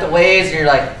looking at the waves, and you're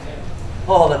like,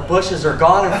 oh, the bushes are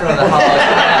gone in front of the house.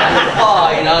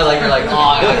 Oh, you know, like you're like, oh,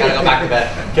 I gotta go back to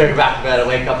bed. Gotta go back to bed and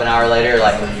wake up an hour later,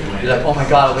 like you're like, oh my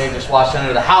god, a wave just washed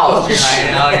under the house. You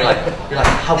know, and you're like,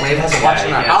 how wave hasn't washed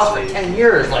under our house for 10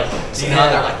 years? Like, you know,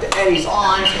 they're like, the Eddie's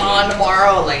on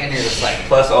tomorrow, like, and you're just like.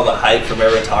 Plus all the hype from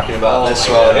everyone talking about this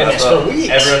swell.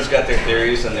 Everyone's got their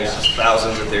theories, and there's just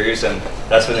thousands of theories, and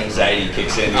that's when anxiety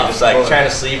kicks in. You're just like trying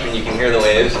to sleep, and you can hear the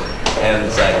waves, and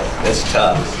it's like it's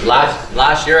tough.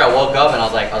 Last year I woke up and I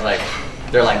was like,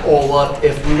 they're like, oh look,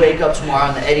 if we wake up tomorrow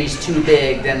and the eddy's too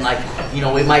big, then like, you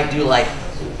know, we might do like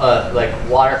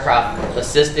watercraft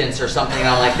assistance or something. And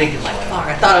I'm like thinking like, fuck,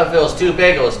 I thought if it was too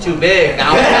big, it was too big.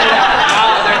 Now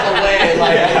there's a way,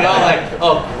 like, you know, like,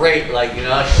 oh great, like, you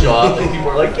know, show up and people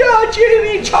are like, yeah,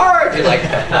 Jamie, charge. You're like,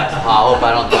 oh, I hope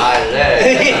I don't die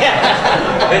today.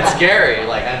 It's scary,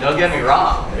 like, and don't get me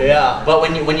wrong. Yeah. But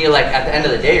when you like at the end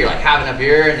of the day, you're like having a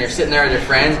beer and you're sitting there with your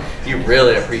friends, you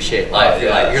really appreciate life.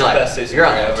 You're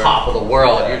on the top of the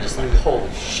world. You're just like,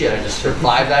 holy shit, I just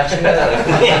survived that shit.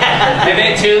 And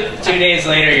then two days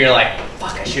later, you're like,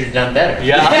 fuck, I should have done better.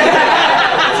 Yeah.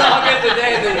 It's all good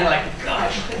today, and then you're like,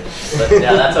 gosh. But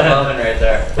yeah, that's a moment right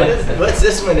there. What's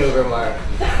this maneuver, Mark?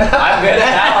 I'm good at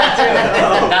that one too.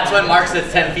 That's when Mark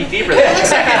sits 10 feet deeper than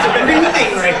It's like it's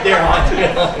breathing right there onto you.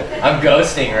 I'm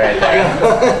ghosting right there.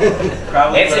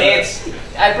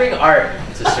 I bring art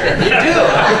to surf. You do.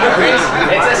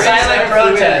 It's a silent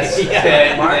protest.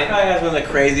 Yeah. Mark probably has one of the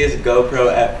craziest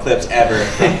GoPro clips ever.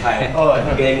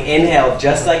 Getting inhaled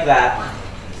just like that.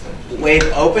 Wave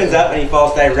opens up and he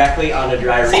falls directly on a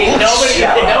dry reef. See, nobody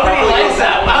likes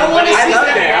that one. I want to see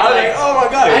that. I was like, oh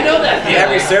my god. I know that.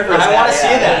 Every surfer. I want to see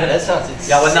that. That sounds insane.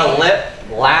 Yeah, when the lip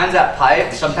lands at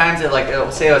pipe, sometimes it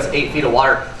it'll say it's 8 feet of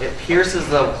water. It pierces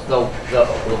the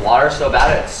water so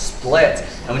bad it splits,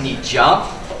 and when you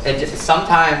jump, it just,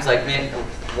 sometimes like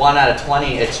 1 out of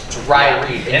 20, it's dry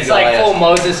reef. It's like full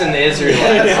Moses and the Israelites.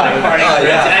 And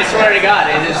I swear to God,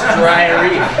 it is dry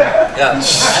reef. Yeah.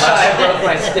 I broke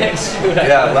my sticks.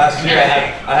 Yeah, last year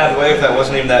I had a wave that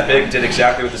wasn't even that big, did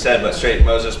exactly what they said, but straight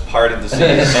Moses parted the seas.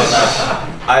 And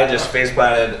I just face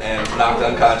planted and knocked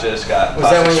unconscious, got Was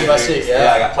that when you surgery. busted?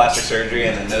 Yeah, I got plastic surgery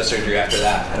and then no surgery after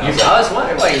that. And I was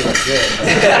wondering why you look good.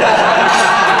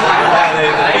 they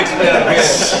fixed me up good.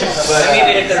 But, I need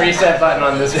to hit the reset button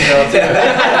on this drill too.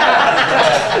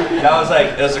 That was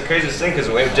like, it was the craziest thing because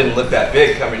the wave didn't look that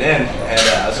big coming in, and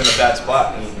I was in a bad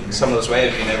spot, and some of those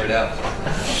waves you never know.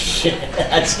 Shit,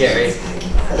 that's scary.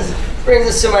 Brings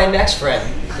us to my next friend,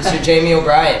 Mr. Jamie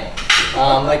O'Brien.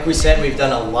 Like we said, we've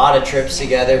done a lot of trips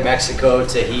together, Mexico,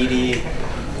 Tahiti,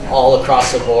 all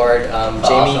across the board.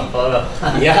 Jamie, awesome photo.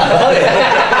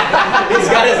 Yeah. He's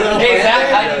got his little Hey Zach,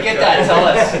 how did you get that? Tell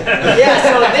us. Yeah,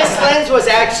 so this lens was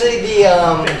actually the,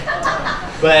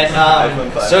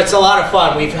 so it's a lot of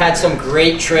fun. We've had some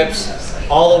great trips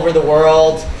all over the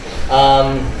world,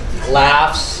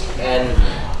 laughs and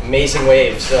amazing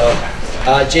waves. So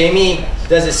Jamie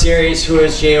does a series, Who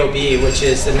is J.O.B., which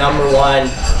is the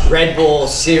 #1 Red Bull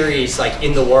series like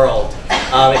in the world.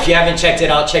 If you haven't checked it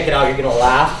out, check it out. You're gonna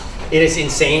laugh. It is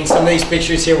insane. Some of these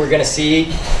pictures here we're gonna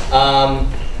see. And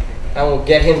we'll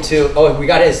get him to, oh, we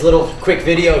got his little quick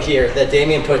video here that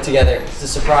Damien put together. It's a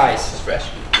surprise. It's fresh.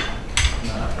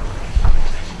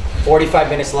 45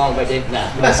 minutes long by Dave. Nah.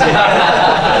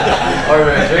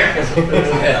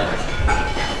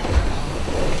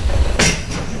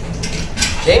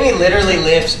 Jamie literally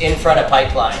lives in front of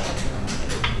pipeline.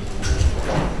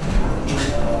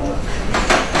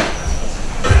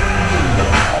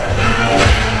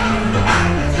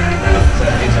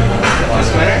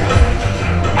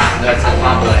 That's a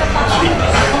compliment.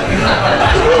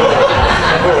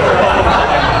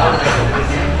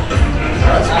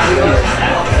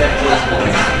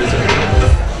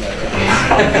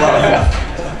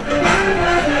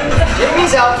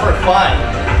 Jamie's out for fun.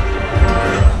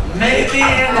 Maybe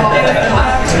in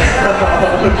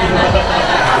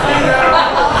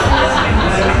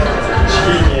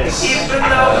Genius. even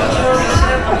though it's only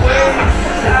separate ways,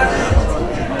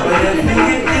 whatever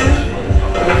you do,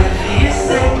 whatever you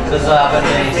say. This will happen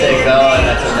when you say go, and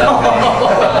that's enough.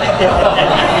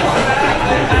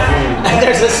 And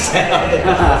there's a sound.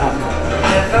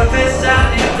 Never miss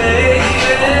out you, baby.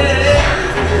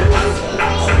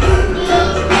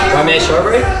 Want me a short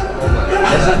break?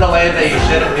 This is the wave that you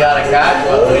shouldn't be able to catch,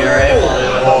 but we are able to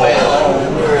with the wave.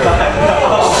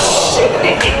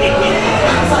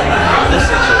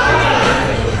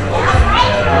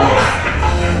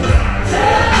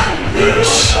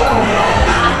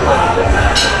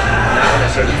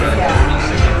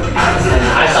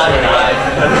 I thought you died.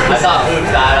 I thought Luke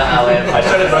died on that wave. I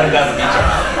started running down the beach.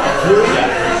 Yeah.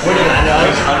 Where did I know? I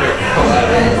was under.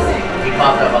 He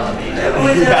popped up on the beach.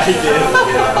 Yeah, he did.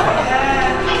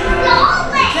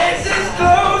 Cases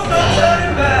closed, no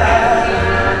turning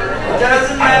back.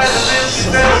 Doesn't matter if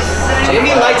you feel the same.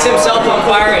 Jamie lights himself on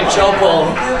fire in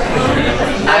Chopo.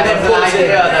 I had an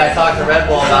idea that I talked to Red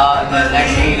Bull about, and then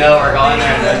next thing you know, we're going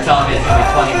there and they're telling me it's going to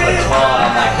be 20 foot tall, and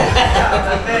I'm like,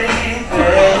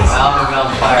 I'm moving on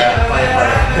fire. I'm fighting.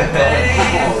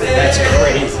 That's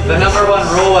crazy. The #1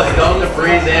 rule was don't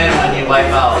freeze in when you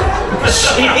wipe out.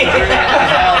 You're going to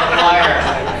inhale the fire.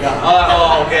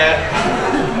 Oh, okay.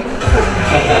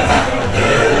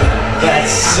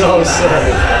 That's so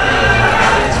sick.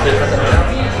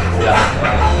 Yeah.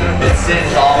 It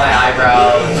singed all my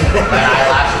eyebrows. My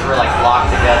eyelashes were like locked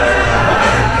together.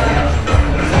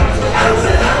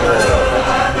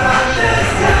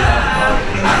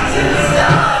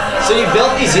 So you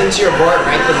built these into your board,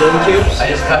 right? The loom cubes? I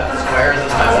just cut squares in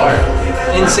my water.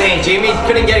 Insane. Jamie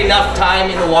couldn't get enough time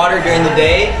in the water during the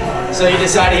day, so he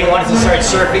decided he wanted to start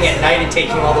surfing at night and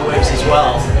taking all the waves as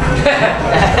well.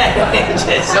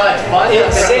 So it's fun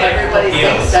because everybody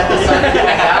thinks that the sun's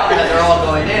going out and that they're all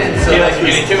going in. So like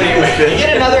you're getting too many waves. You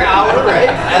get another hour, right?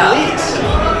 At least.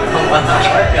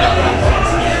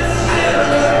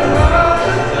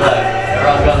 Look,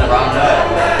 everyone's going the wrong way.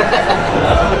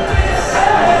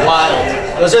 Wild.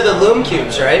 Those are the loom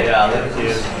cubes, right? Yeah, loom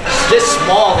cubes. Just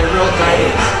small, they're real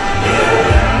tiny.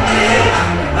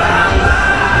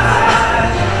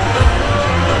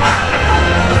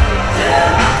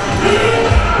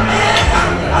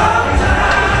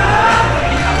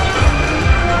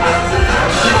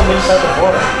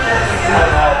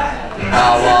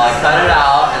 Well, I cut it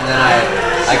out and then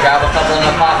I grab a couple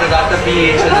of pockets off the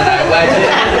beach and then I wedge it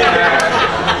in there.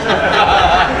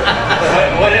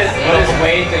 What does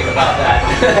Wade think about that?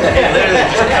 He literally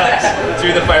just cuts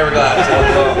through the fiberglass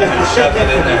and shoves it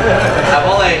in there. I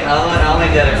only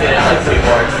dedicated like 2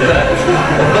 boards to it.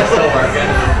 It's still working.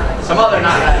 Somehow they're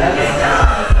not that heavy.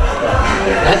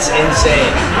 That's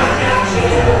insane.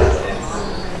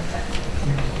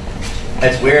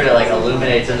 It's weird, it like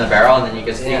illuminates in the barrel and then you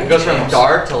can see it goes from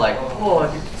dark to like, oh, I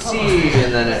can see,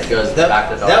 and then it goes back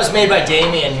to dark. That was made by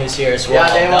Damien, who's here as well.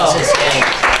 Yeah, Damien. That was his game.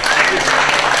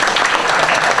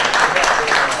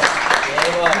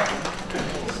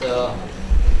 So,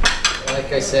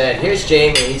 like I said, here's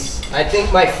Jamie. I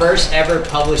think my first ever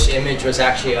published image was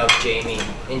actually of Jamie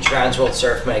in Transworld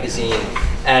Surf magazine,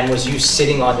 and was you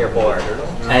sitting on your board.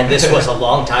 And this was a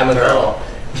long time ago.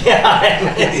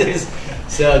 Yeah,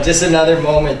 so just another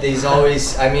that he's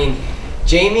always, I mean,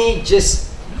 Jamie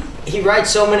he rides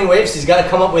so many waves, he's got to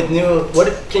come up with new,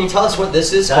 can you tell us what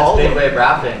this is called? Big wave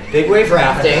rafting. Big wave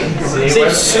rafting.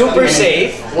 Seems super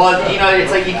safe. Well, you know, it's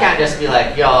like you can't just be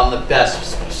like, yo, I'm the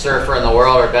best surfer in the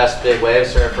world or best big wave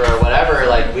surfer or whatever.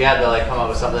 Like, we had to like come up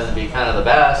with something to be kind of the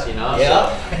best, you know? Yeah.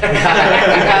 So we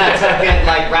kind of took it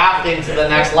like rafting to the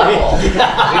next level. We don't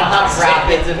have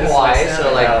rapids in Hawaii,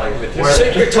 so like, So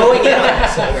you're towing it on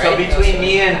this, right? so between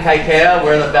me and Kaikea,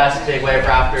 we're the best big wave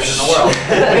rafters in the world.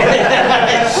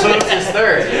 Luke is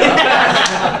third, you know?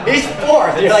 He's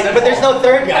fourth. You're like, but there's no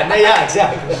third guy. No, yeah,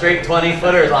 exactly. Straight 20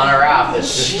 footers on a raft.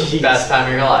 It's just the best time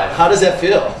of your life. How does that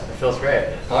feel? It feels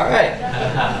great. All right.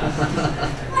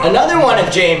 Another one of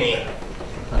Jamie.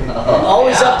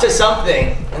 Always Yeah. up to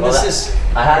something. And Well, this is,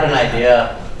 I had an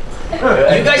idea.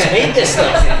 you guys made this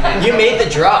thing. You made the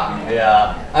drop.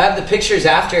 Yeah. I have the pictures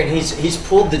after, and he's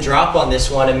pulled the drop on this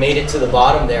one and made it to the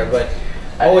bottom there. But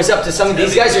always up to something.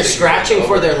 These guys are scratching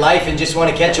for their life and just want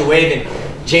to catch a wave, and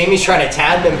Jamie's trying to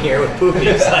tag them here with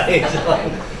poopies.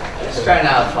 Just trying to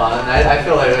have fun. I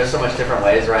feel like there's so much different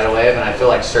ways to ride a wave, and I feel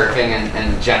like surfing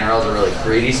in general is a really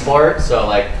greedy sport. So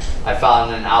like, I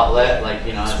found an outlet, like,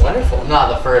 you know, it's wonderful. I'm not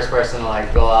the first person to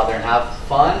like go out there and have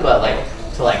fun, but like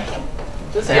to like.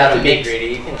 You You have to be be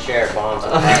greedy. You can share bombs.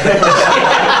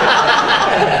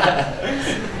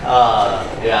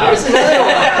 Yeah. Here's another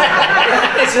one.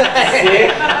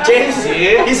 James,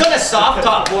 he's on a soft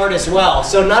top board as well.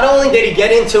 So not only did he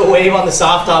get into a wave on the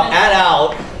soft top and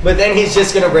out, but then he's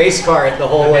just gonna race car it the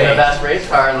whole way. The best race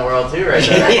car in the world too, right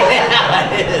there.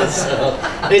 Yeah, it is. So,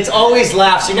 it's always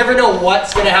laughs. You never know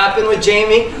what's gonna happen with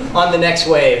Jamie on the next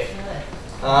wave.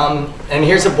 And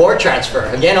here's a board transfer,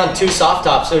 again on 2 soft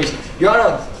tops. So you're on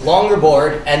a longer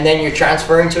board and then you're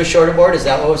transferring to a shorter board. Is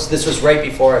that what this was right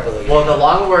before, I believe? Well, the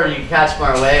long board you catch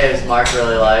more waves, Mark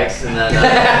really likes, and then I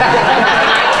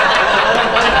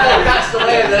catch the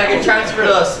wave, then I can transfer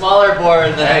to a smaller board,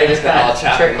 and then I just kind of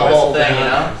trick the whole thing, you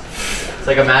know? It's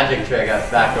like a magic trick at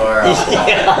backdoor.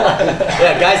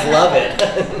 Yeah, guys love it.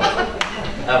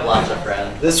 I have lots of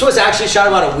friends. This was actually shot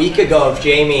about a week ago of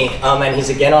Jamie, and he's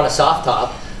again on a soft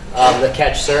top, the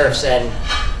catch surfs, and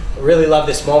I really love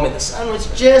this moment. The sun was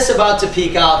just about to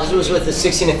peak out. This was with the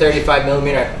 16 to 35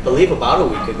 millimeter, I believe about a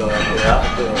week ago.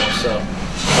 So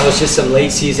that was just some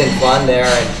late season fun there,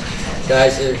 and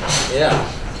guys, yeah.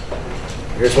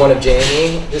 Here's one of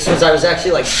Jamie. This was, I was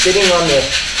actually like sitting on the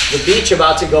beach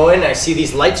about to go in, and I see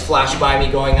these lights flash by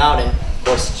me going out, and of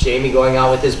course Jamie going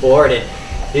out with his board, and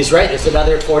he's right, there's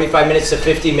another 45 minutes to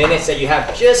 50 minutes that you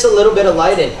have just a little bit of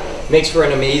light, and makes for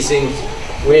an amazing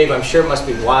wave. I'm sure it must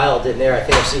be wild in there. I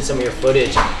think I've seen some of your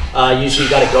footage. Usually you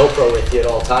got a GoPro with you at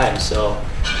all times, so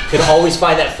you can always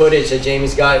find that footage that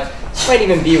Jamie's got. This might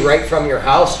even be right from your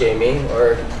house, Jamie,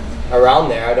 or around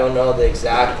there. I don't know the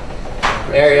exact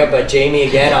area, but Jamie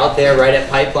again out there right at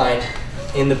Pipeline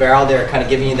in the barrel there, kind of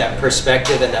giving you that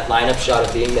perspective and that lineup shot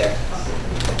of being there.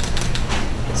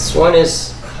 This one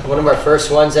is one of our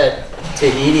first ones at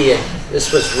Tahiti, and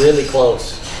this was really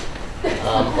close.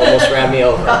 Almost ran me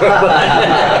over.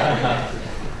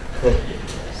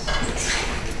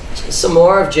 Some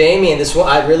more of Jamie, and this one,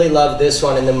 I really love this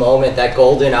one in the moment, that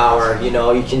golden hour. You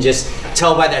know, you can just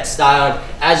tell by that style. And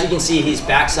as you can see, he's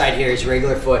backside here, he's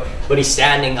regular foot, but he's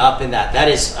standing up in that. That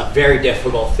is a very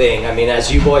difficult thing. I mean,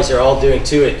 as you boys are all doing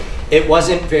too, it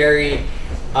wasn't very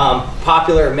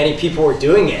popular. Many people were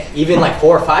doing it, even like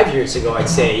 4 or 5 years ago, I'd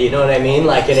say. You know what I mean?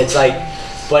 Like, and it's like,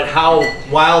 but how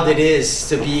wild it is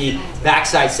to be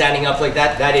backside standing up like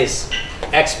that. That is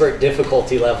expert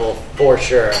difficulty level for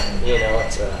sure. You know,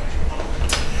 it's a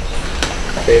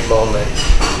great moment.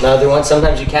 Another one,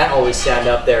 sometimes you can't always stand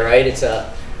up there, right? It's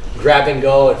a grab and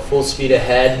go at full speed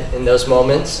ahead in those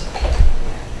moments.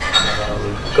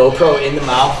 GoPro in the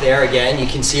mouth there again. You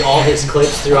can see all his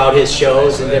clips throughout his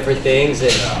shows and different things,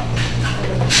 and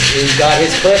he's got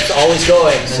his clips always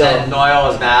going. And then Noyle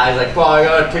was mad. He's like, "Well, I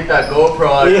gotta take that GoPro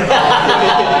out." Yeah.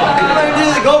 Do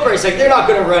the GoPro. He's like, "They're not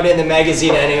gonna run in the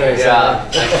magazine anyway." Yeah,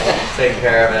 take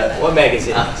care of it. What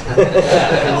magazine?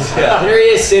 There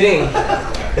he is sitting.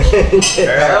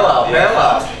 Parallel.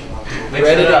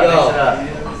 Ready to go.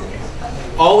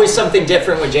 Always something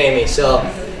different with Jamie. So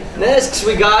next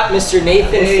we got Mr.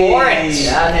 Nathan Forrest.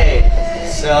 Yeah,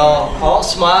 Nate. So all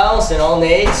smiles and all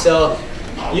Nate. So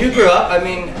you grew up, I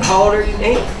mean, how old are you,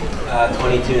 Nate?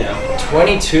 22 now.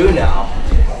 22 now.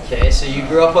 Okay, so you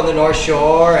grew up on the North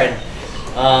Shore, and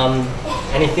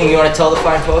anything you want to tell the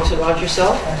fine folks about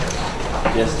yourself?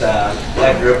 Just,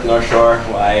 I grew up North Shore,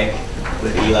 Hawaii,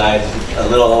 with Eli. A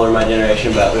little older than my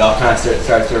generation, but we all kind of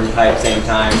started surfing pipe same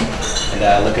time,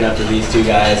 and looking up to these two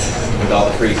guys with all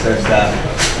the free surf stuff.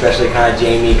 Especially kind of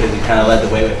Jamie, because he kind of led the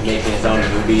way with making his own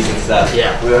movies and stuff.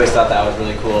 Yeah. We always thought that was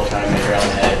really cool, trying to make our own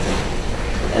heads.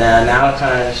 And now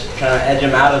trying to edge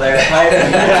him out of their pipe.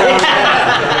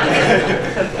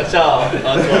 That's all.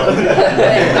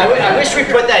 I wish we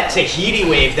put that Tahiti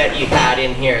wave that you had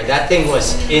in here. That thing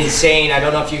was insane. I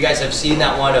don't know if you guys have seen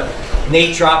that one of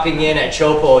Nate dropping in at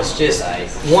Chopo. It's just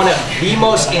one of the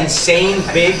most insane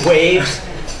big waves,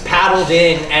 paddled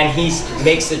in, and he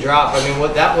makes the drop. I mean,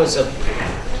 what that was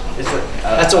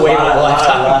that's a wave of a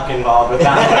lifetime. A lot of luck involved with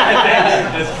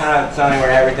that. Just kind of something where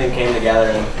everything came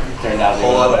together and turned out to be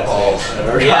one of the best waves I've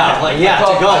ever Yeah, like, yeah,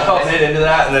 I called Nate into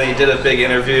that, and then he did a big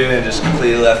interview and just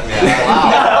completely left me out.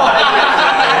 Wow.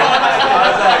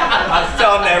 I was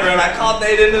telling everyone, I called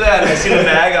Nate into that, and I seen the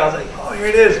bag, I was like, oh, here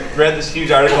it is. Read this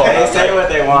huge article. They say what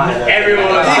they want.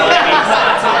 Everyone was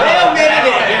They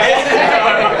admitted it.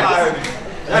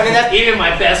 I mean, even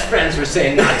my best friends were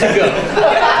saying not to go.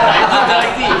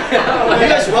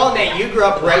 You as well, Nate, you grew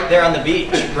up right there on the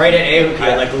beach, right at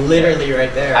Aoki, like literally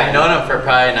right there. I've known him for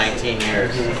probably 19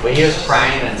 years, but he was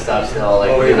crying and stuff still.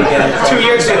 Like 2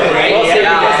 years ago, right?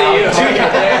 Because of you. 2 years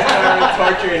ago,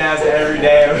 torturing us every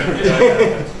day.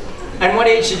 And what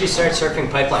age did you start surfing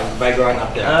pipeline by growing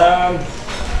up there? I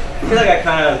feel like I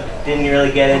kind of didn't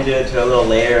really get into it until a little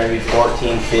later, maybe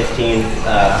 14, 15.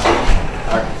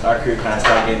 Our crew kind of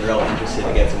started getting real interested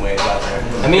to get some waves out there.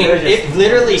 I mean, it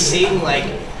literally seemed like,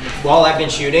 while I've been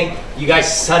shooting, you guys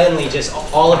suddenly just,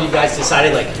 all of you guys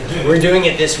decided like, we're doing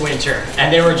it this winter.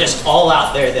 And they were just all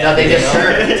out there then. No, they just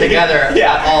surf together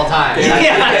at all times.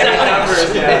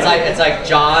 Yeah. It's like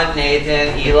John,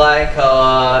 Nathan, Eli,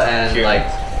 Koa, and like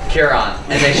Huron,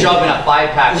 and they show up in a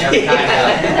 5-pack every time.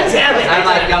 Damn it.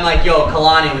 I'm like, yo,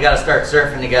 Kalani, we gotta start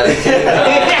surfing together too.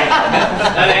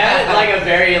 And they had like a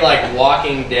very like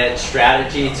Walking Dead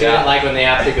strategy to it, like when they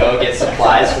have to go get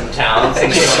supplies from towns.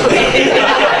 And that's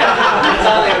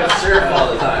how they would surf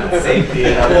all the time. Safety.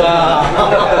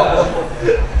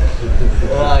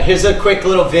 Here's a quick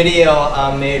little video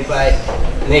made by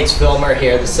Nate's filmer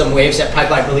here. There's some waves at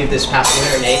Pipeline, I believe this past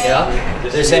winter, Nate, yeah?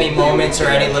 If there's any moments or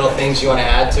any little things you want to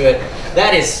add to it.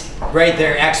 That is right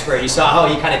there, expert. You saw how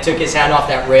he kind of took his hand off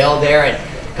that rail there and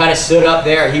kind of stood up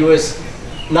there. He was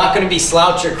not going to be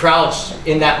slouched or crouched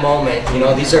in that moment. You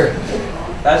know, these are...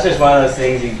 That's just one of those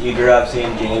things you grew up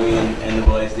seeing Jamie and the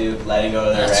boys do, letting go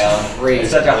of their rail. Crazy.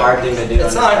 It's such a hard thing to do.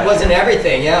 It wasn't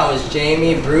everything, yeah. It was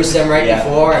Jamie, Bruce, them right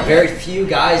before. And very few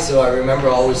guys, though, I remember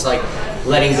always like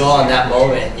letting go on that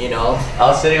moment, you know. I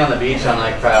was sitting on the beach on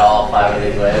like probably all 5 of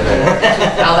these waves.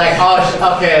 I was like,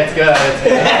 oh, okay, it's good. It's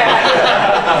good.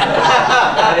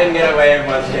 I didn't get away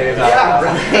once Jamie was out.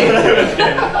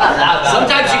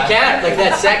 Sometimes you can't, like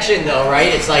that section though,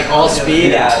 right? It's like all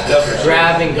speed,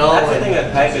 grab and go. That's the thing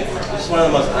with pipe, it's just one of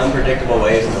the most unpredictable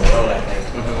waves in the world, I think.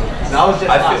 That was just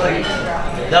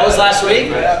That was last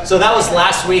week? So that was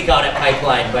last week out at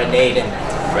Pipeline by Nate. And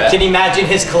can you imagine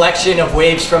his collection of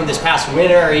waves from this past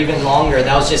winter or even longer?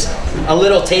 That was just a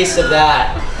little taste of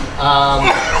that.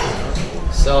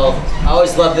 So I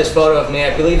always love this photo of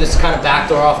Nate. I believe this is kind of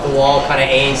backdoor off the wall, kind of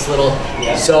Ains little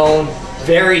zone,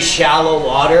 very shallow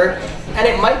water. And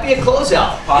it might be a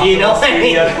closeout, you know what I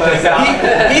mean?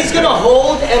 He's gonna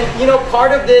hold, and you know,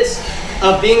 part of this,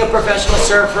 of being a professional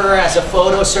surfer, as a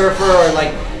photo surfer, or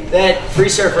like that free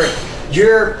surfer,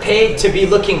 you're paid to be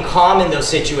looking calm in those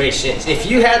situations. If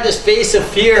you had this face of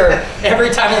fear every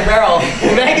time in the barrel,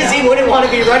 the magazine wouldn't want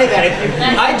to be running that.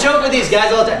 I joke with these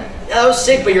guys all the time. I was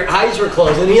sick, but your eyes were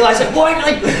closed. And Eli's like, boy,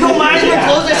 like, no, my eyes were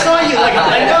closed. I saw you. Like,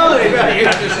 I know.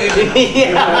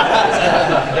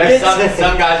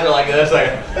 Some guys are like this,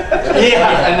 like,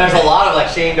 and there's a lot of like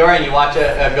Shane Dorian. You watch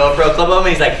a GoPro clip of him,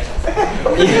 and he's like,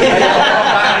 he's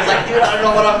like, dude, I don't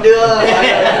know what I'm doing.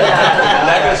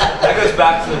 That goes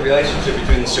back to the relationship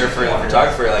between the surfer and the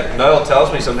photographer. Like Noyle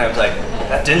tells me sometimes, like,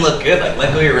 that didn't look good. Like,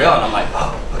 let go of your rail, and I'm like,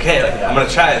 oh, okay, like, I'm gonna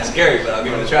try it. It's scary, but I'll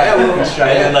give it a try.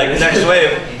 And then like the next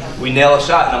wave, we nail a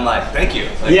shot, and I'm like, thank you.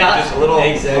 Like, just a little,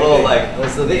 little like.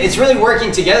 It's really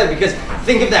working together, because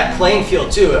think of that playing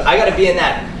field too. I got to be in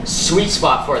that sweet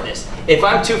spot for this. If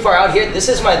I'm too far out here, this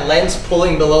is my lens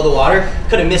pulling below the water.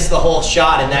 Could have missed the whole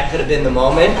shot, and that could have been the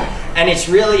moment. And it's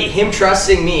really him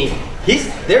trusting me.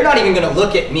 They're not even gonna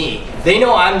look at me. They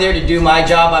know I'm there to do my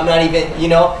job. I'm not even, you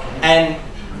know, and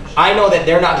I know that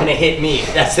they're not gonna hit me.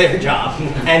 That's their job.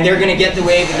 And they're gonna get the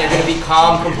wave, and they're gonna be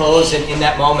calm, composed in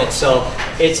that moment. So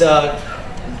it's a,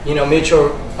 you know,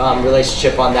 mutual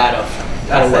relationship on that of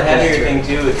That's the heavier thing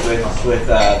too with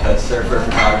the surfer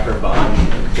photographer bond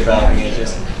developing. It's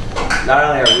just, not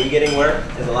only are we getting work,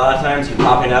 is a lot of times you're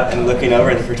popping up and looking over,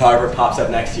 and the photographer pops up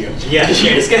next to you. Yeah, you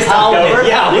just get pounded.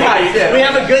 Yeah, you did. We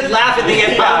have a good laugh and they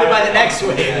get pounded by the next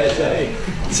wave.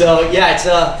 So yeah, it's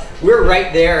we're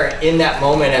right there in that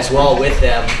moment as well with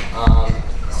them.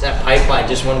 It's that Pipeline,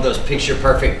 just one of those picture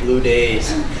perfect blue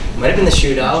days. Might have been the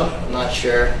shootout, I'm not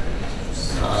sure.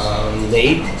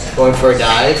 Nate going for a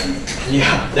dive.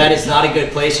 Yeah, that is not a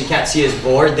good place. You can't see his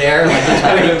board there. Like, it's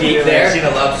pretty deep there. I've seen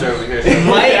a lobster over here.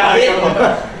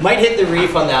 Might hit the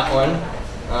reef on that one.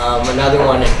 Another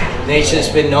one. Nate's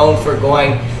just been known for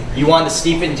going. You want the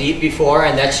steep and deep before,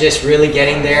 and that's just really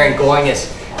getting there and going as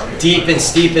deep and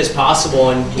steep as possible.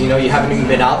 And you know, you haven't even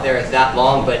been out there that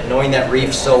long, but knowing that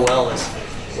reef so well is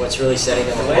what's really setting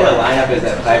them apart. The way the lineup is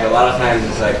at Pipe, a lot of times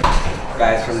it's like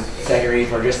guys from second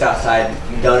reef or just outside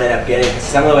don't end up getting, because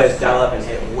some of the waves dial up and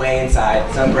hit way inside,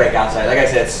 some break outside. Like I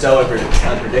said, it's so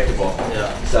unpredictable. Yeah.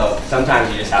 So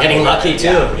sometimes you just have getting to lucky too.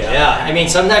 Yeah. I mean,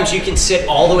 sometimes you can sit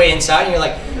all the way inside and you're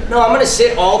like, no, I'm gonna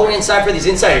sit all the way inside for these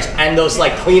insiders, and those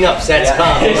like cleanup sets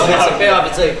come. You know, it's a payoff.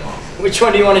 It's like, which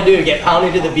one do you want to do? Get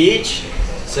pounded to the beach?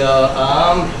 So,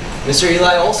 Mr.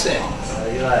 Eli Olson.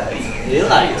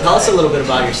 Eli, tell us a little bit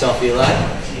about yourself, Eli.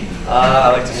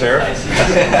 I like to surf.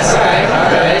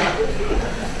 Alright.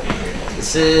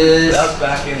 This is... That was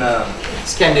back in...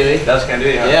 It's Kandui. That was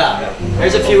Kandui, huh? Yeah.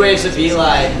 There's a few waves of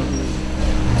Eli.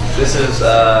 This is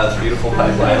beautiful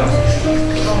Pipeline.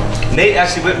 Nate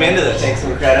actually whipped me into this. Take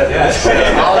some credit. Yeah.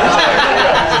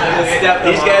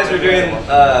 These guys were doing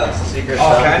secret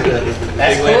all stuff. kinds of.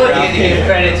 That's cool. You give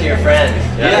credit to your friend.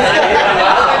 Yeah.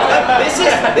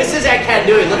 This is at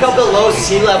Kandui. Look how below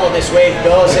sea level this wave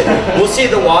goes. And we'll see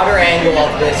the water angle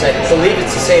of this. I believe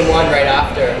it's the same one right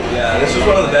after. Yeah, this was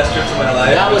one of the best trips of my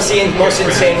life. That was the most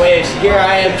insane waves. Here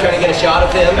I am trying to get a shot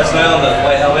of him. That's Noyle on the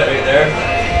white helmet right there.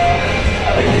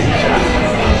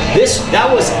 That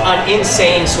was an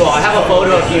insane swell. I have a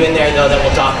photo of you in there though that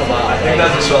we'll talk about. I think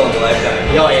that's a swell of a lifetime.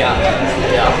 Oh yeah.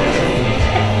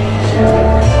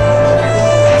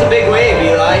 It's a big wave,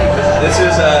 Eli. This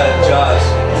is Jaws.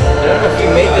 I don't know if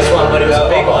you made this one, but it was a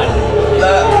big one.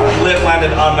 That lip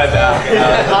landed on my back.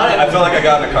 And, I felt like I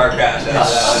got in a car crash.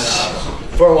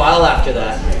 For a while after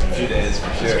that. A few days,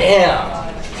 for sure.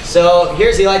 Damn. So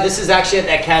here's Eli. This is actually at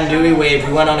that Kandui wave.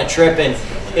 We went on a trip and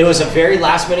it was a very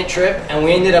last minute trip and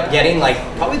we ended up getting like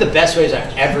probably the best waves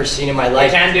I've ever seen in my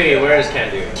life. Kandui, where is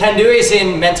Kandui? Kandui is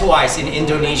in Mentawais in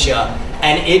Indonesia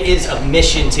and it is a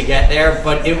mission to get there,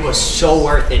 but it was so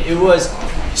worth it. It was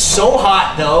so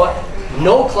hot though,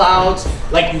 no clouds,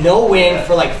 like no wind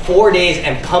for like 4 days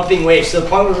and pumping waves to the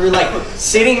point where we were like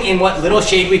sitting in what little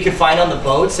shade we could find on the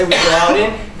boats that we go out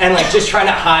in and like just trying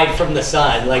to hide from the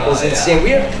sun. Like it was insane.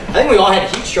 I think we all had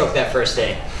heat stroke that first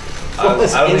day. I don't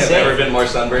think I've ever been more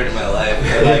sunburned in my life.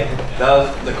 Like that was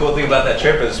the cool thing about that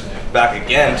trip is back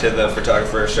again to the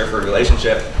photographer-surfer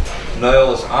relationship.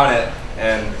 Noyle was on it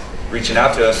and reaching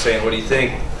out to us saying, "What do you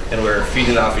think?" And we're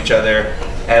feeding off each other.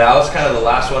 And I was kind of the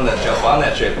last one to jump on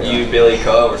that trip. You, Billy,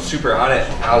 Koa were super on it.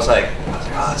 I was like,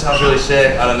 "Oh, that sounds really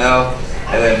sick. I don't know."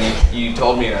 And then you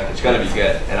told me it's gonna be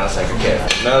good, and I was like, "Okay,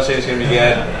 Noyle says it's gonna be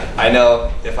good. I know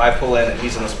if I pull in and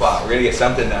he's in the spot, we're gonna get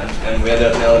something done." And we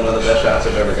ended up nailing one of the best shots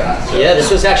I've ever got. So. Yeah, this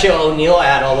was actually an O'Neill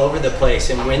ad all over the place,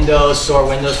 and store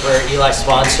windows for Eli's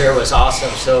sponsor was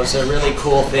awesome. So it was a really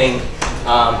cool thing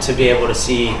to be able to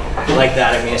see like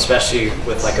that. I mean, especially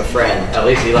with like a friend. At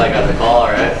least Eli got the call,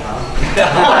 right? This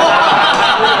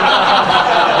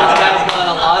guy's got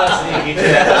a lot of sneaky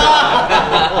tricks.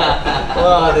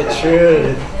 Oh, the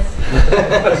truth.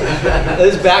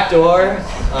 This back door,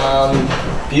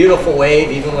 beautiful wave,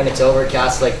 even when it's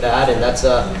overcast like that, and that's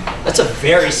a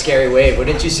very scary wave,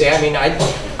 wouldn't you say? I mean,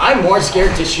 I'm more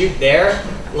scared to shoot there,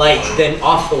 like, than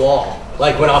off the wall.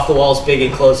 Like when off the wall is big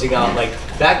and closing out, like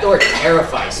back door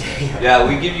terrifies me. Yeah,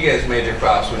 we give you guys major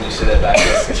props when you sit at back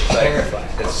door. It's terrifying.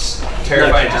 It's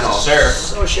terrifying just to surf.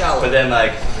 So shallow. But then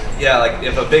like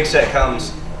if a big set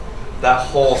comes, that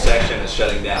whole section is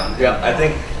shutting down. Yeah. I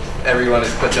think everyone who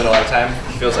puts in a lot of time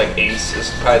feels like Ace is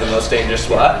probably the most dangerous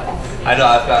spot. I know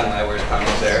I've gotten my worst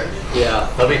comments there. Yeah.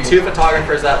 There'll be 2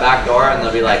 photographers at back door and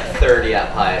there'll be like 30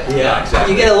 at pipe. Yeah,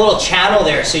 exactly. You get a little channel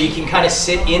there so you can kind of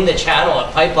sit in the channel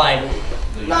at pipeline.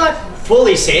 Not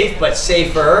fully safe, but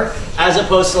safer, as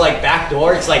opposed to like back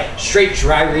door. It's like straight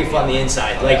dry reef on the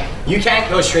inside. Like you can't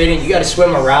go straight in, you got to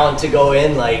swim around to go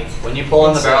in. Like when you pull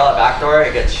in the barrel at back door,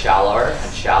 it gets shallower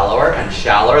and shallower and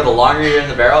shallower. The longer you're in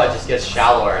the barrel, it just gets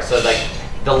shallower. So like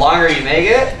the longer you make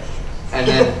it, and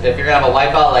then if you're gonna have a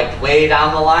wipeout like way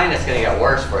down the line, it's gonna get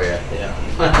worse for you. Yeah.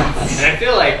 And I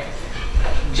feel like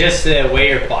just the way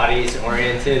your body's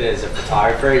oriented as a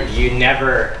photographer, you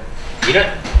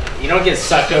don't get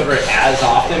sucked over as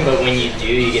often, but when you do,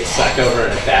 you get sucked over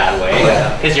in a bad way.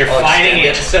 Because you're fighting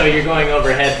it, so you're going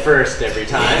over head first every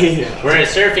time.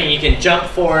 Whereas surfing, you can jump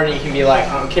forward and you can be like,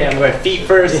 okay, I'm going feet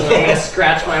first, and I'm going to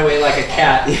scratch my way like a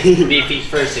cat, be feet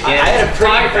first again. I had a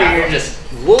pretty bad you're just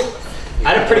whoop.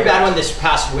 I had a pretty bad one this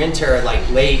past winter, like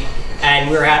late, and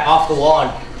we were at off the wall,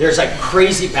 and there's like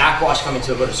crazy backwash coming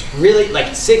to it, but it was really like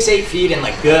 6-8 feet and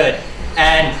like good.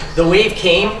 And the wave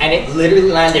came and it literally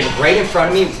landed right in front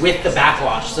of me with the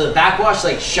backwash. So the backwash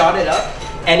like shot it up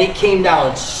and it came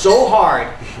down so hard,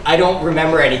 I don't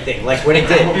remember anything, like when it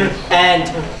did. And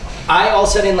I all of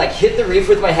a sudden like hit the reef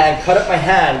with my hand, cut up my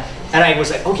hand, and I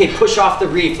was like, okay, push off the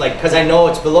reef, like, cause I know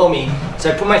it's below me.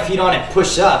 So I put my feet on and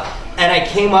pushed up, and I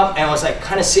came up and I was like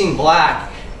kind of seeing black.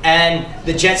 And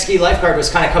the jet ski lifeguard was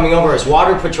kind of coming over as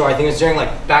water patrol. I think it was during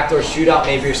like backdoor shootout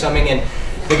maybe or something. And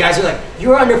the guys are like, you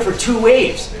were under for 2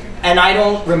 waves. And I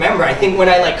don't remember. I think when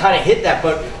I like kind of hit that,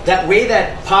 but that wave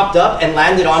that popped up and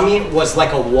landed on me was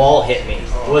like a wall hit me.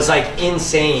 It was like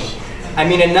insane. I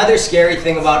mean, another scary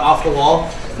thing about off the wall,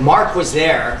 Mark was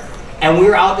there and we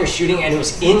were out there shooting and it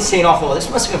was insane off the wall. This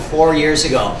must have been 4 years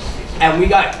ago. And we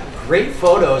got great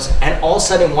photos and all of a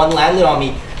sudden one landed on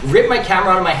me, ripped my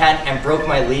camera out of my hand and broke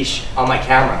my leash on my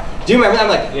camera. Do you remember that? I'm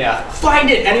like, yeah,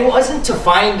 find it. And it wasn't to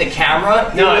find the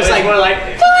camera. No, it was like more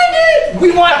like, find it.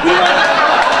 We want. But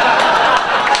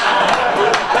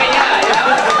yeah, it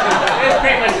was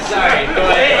pretty much sorry. Go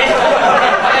ahead.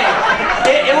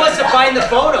 It was to find find the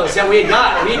photos that we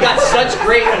got. We got such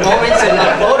great moments in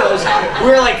the photos.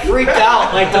 We were like freaked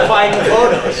out like to find the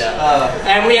photos.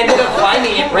 And we ended up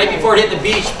finding it right before it hit the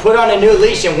beach, put on a new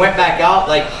leash and went back out.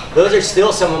 Like those are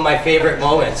still some of my favorite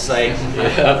moments. Like,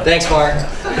 thanks Mark.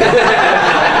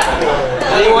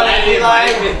 Anyone at Eli?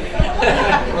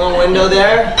 Little window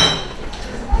there.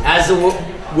 As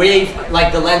the wave,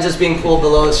 like the lens is being pulled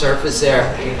below the surface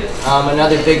there.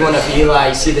 Another big one of Eli,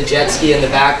 you see the jet ski in the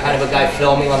back, kind of a guy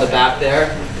filming on the back there.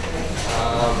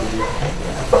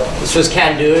 This was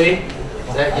Kandui.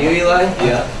 Is that you, Eli?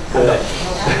 Yeah. Good.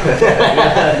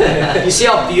 You see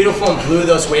how beautiful and blue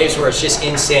those waves were, it's just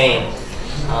insane.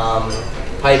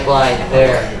 Pipeline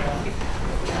there.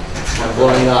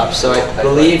 Blowing up. So I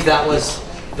believe that was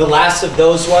the last of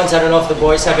those ones. I don't know if the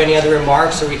boys have any other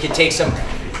remarks or we could take some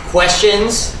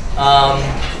questions or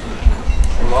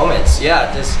moments.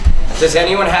 Yeah, does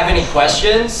anyone have any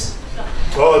questions?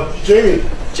 Jamie.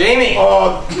 Jamie.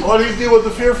 How do you deal with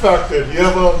the fear factor? Do you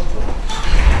have a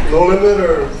no limit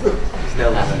or? No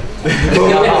limit.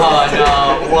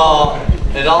 No. Well,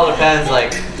 it all depends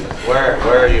like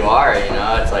where you are, you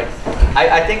know. It's like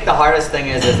I think the hardest thing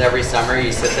is every summer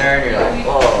you sit there and you're like,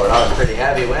 whoa, that was a pretty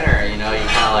heavy winter, you know. You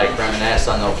kind of like reminisce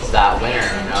on that winter,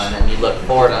 you know, and then you look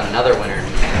forward on another winter.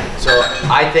 So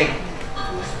I think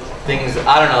things,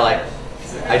 I don't know, like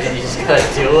you just gotta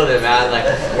deal with it, man. Like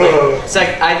it's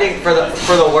like I think for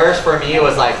the worst for me it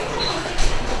was like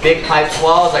big pipe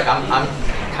swells. Like I'm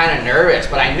kind of nervous,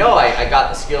 but I know I got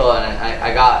the skill and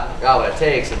I got what it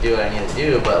takes to do what I need to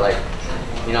do. But like,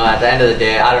 you know, at the end of the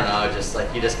day, I don't know, just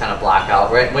like you just kind of black out.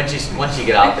 Right? Once you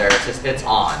get out there, it's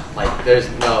on. Like there's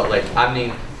no, like, I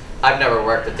mean, I've never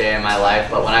worked a day in my life,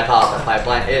 but when I call out the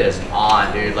pipeline, it is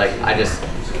on, dude. Like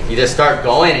you just start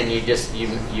going and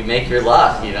you make your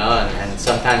luck, you know. And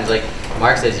sometimes, like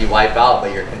Mark says, you wipe out,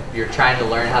 but you're trying to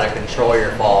learn how to control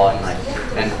your fall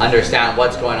and understand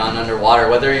what's going on underwater,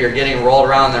 whether you're getting rolled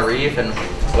around the reef and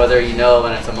whether you know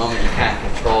when it's a moment you can't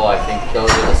control. I think those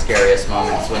are the scariest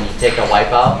moments, when you take a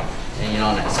wipeout and you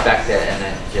don't expect it and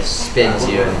it just spins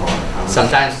you. And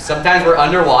sometimes we're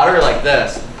underwater like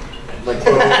this, like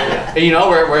you know,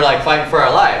 we're like fighting for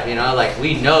our life, you know, like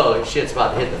we know shit's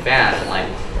about to hit the fan,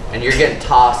 and you're getting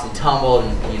tossed and tumbled,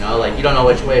 and you know, like you don't know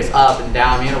which way is up and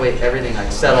down. You gotta wait everything like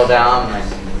settle down. And, like,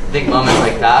 I think moments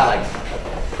like that like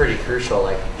pretty crucial.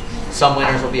 Like some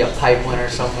winners will be a pipe winner,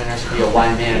 some winners will be a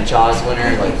Waimea and Jaws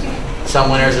winner, like some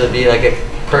winners will be like a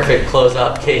perfect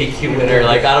close-up KEQ winner.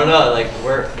 Like I don't know, like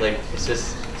we're like, it's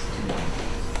just.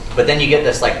 But then you get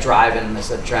this like drive and this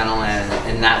adrenaline,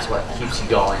 and that's what keeps you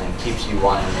going and keeps you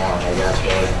wanting more, I guess,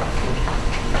 really.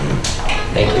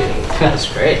 Thank you. That's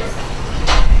great.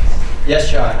 Yes,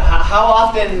 Sean. How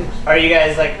often are you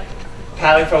guys like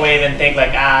paddling for a wave and think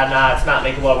like, nah, it's not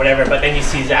makeable or whatever, but then you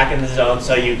see Zach in the zone,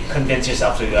 so you convince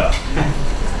yourself to go?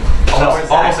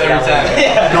 Almost every time.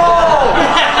 Yeah.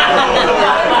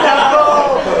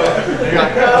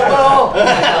 Go!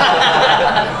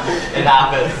 It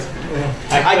happens.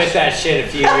 I quit that shit a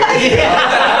few years ago.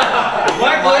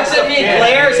 Mark looks at me,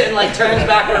 glares, and like turns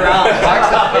back around.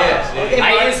 Mark's a bitch.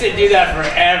 I used to do that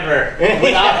forever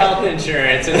without health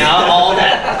insurance, and now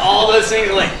all those things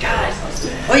are like, God,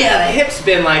 oh yeah, the hip's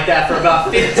been like that for about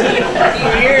 15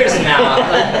 years now.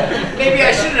 Maybe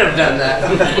I shouldn't have done that.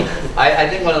 I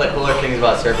think one of the cooler things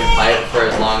about surfing pipe for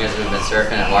as long as we've been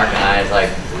surfing at Mark and I is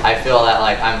like, I feel that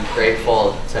like I'm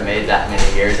grateful to made that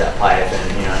many years at pipe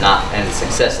and, you know, and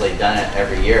successfully done it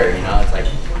every year, you know. It's like,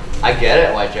 I get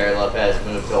it why Jerry Lopez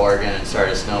moved to Oregon and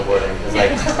started snowboarding, because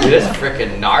like it is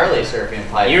freaking gnarly surfing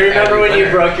pipe. You remember when you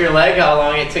broke your leg, how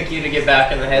long it took you to get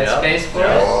back in the headspace for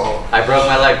it? I broke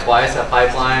my leg twice at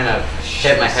Pipeline. I've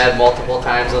hit my head multiple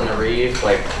times on the reef.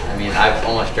 Like, I mean, I've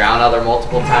almost drowned other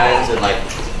multiple times, and like,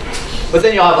 but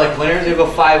then you'll have like winners, you go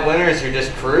 5 winners, you're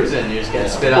just cruising, you're just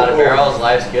getting spit out of barrels,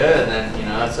 life's good, and then, you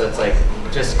know, so it's like,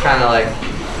 just kind of like,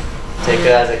 take it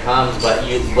as it comes, but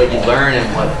what you learn and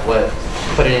what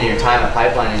putting in your time at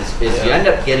Pipeline is you end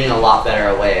up getting a lot better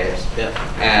at waves,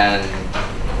 and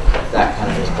that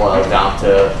kind of just boils down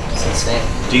to, it's insane.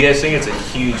 Do you guys think it's a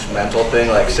huge mental thing?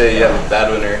 Like, say you have a bad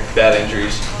winter, bad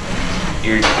injuries,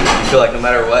 you feel like no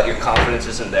matter what, your confidence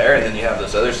isn't there, and then you have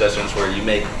those other sessions where you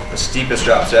make the steepest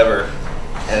drops ever,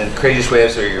 and craziest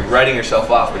waves where you're writing yourself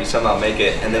off, but you somehow make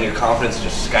it, and then your confidence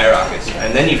just skyrockets,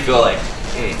 and then you feel like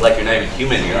you're not even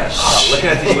human. You're like, looking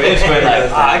at these waves, going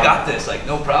like, I got this, like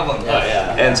no problem.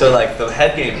 And so like the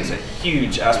head game is a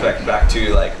huge aspect back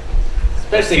to like,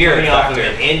 especially coming off of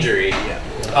an injury.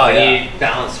 Oh yeah, you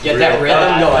balance, get that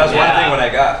rhythm going. That was one thing when I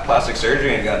got plastic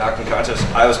surgery and got knocked unconscious.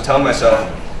 I was telling myself,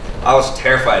 I was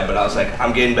terrified, but I was like,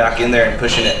 I'm getting back in there and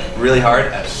pushing it really hard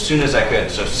as soon as I could.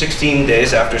 So 16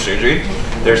 days after surgery,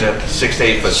 there's a 6 to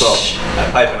 8 foot slope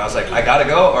at pipe, and I was like, I gotta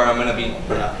go or I'm gonna be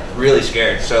really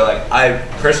scared. So like, I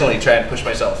personally try and push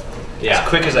myself as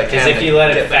quick as I can. Because if you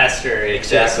let it fester, it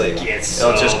exactly gets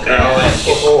it'll so just grow and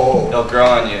it'll grow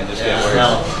on you and just get worse.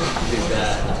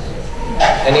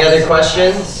 Any other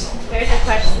questions? There's a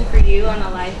question for you on the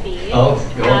live feed. Oh,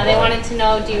 go on. They wanted to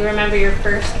know, do you remember your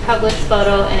first published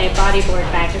photo in a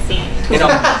bodyboard magazine? You know,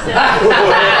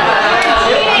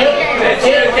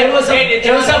 it was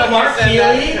a Mark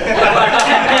Healy,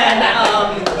 and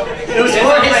it was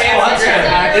for his sponsor.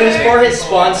 It was for his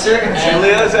sponsor.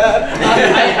 Julia's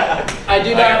ad. I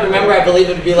do not remember. I believe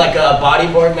it would be like a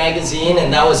bodyboard magazine,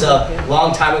 and that was a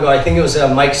long time ago. I think it was a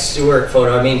Mike Stewart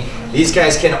photo. I mean, these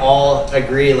guys can all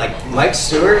agree. Like Mike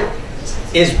Stewart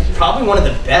is probably one of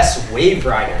the best wave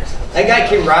riders. That guy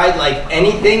can ride like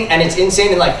anything, and it's insane.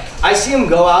 And like I see him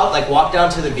go out, like walk down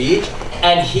to the beach,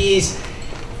 and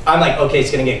I'm like, okay,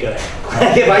 it's gonna get good.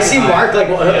 If I see Mark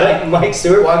like Mike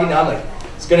Stewart walking down, I'm like,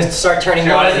 it's gonna start turning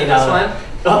on. This one?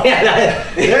 Oh yeah,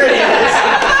 there it is.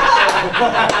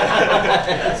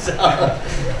 So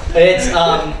it's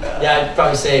yeah, I'd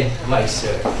probably say Mike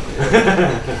Stewart.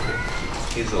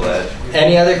 He's a legend.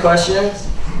 Any other questions?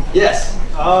 Yes.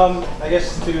 I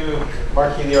guess to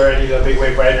Mark Healy or any of the big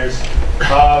wave riders,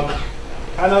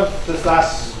 kind of this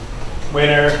last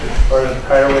winter or the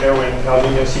prior winter when El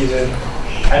Nino season,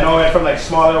 I know it went from like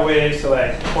smaller waves to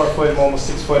like 4 foot, almost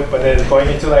 6 foot, but then going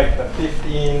into like the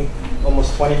 15,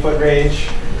 almost 20 foot range,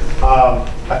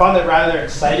 I found it rather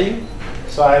exciting.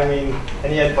 So I mean,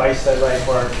 any advice that like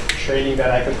or training that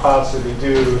I could possibly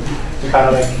do to kind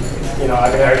of like, you know,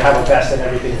 I mean, I already have a vest and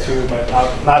everything too, but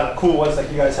not the cool ones like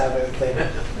you guys have everything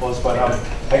was, but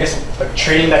I guess the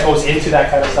training that goes into that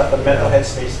kind of stuff, the mental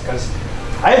headspace, because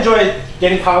I enjoy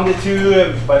getting pounded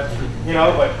too, but you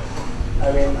know, but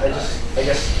I mean, I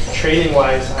guess training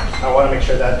wise, I want to make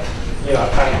sure that, you know,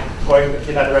 I'm kind of going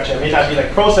in that direction. I may not be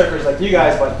like pro surfers like you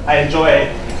guys, but I enjoy,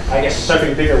 I guess,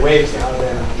 surfing bigger waves now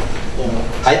than.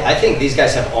 I think these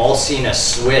guys have all seen a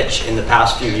switch in the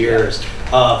past few years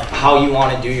of how you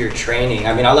want to do your training.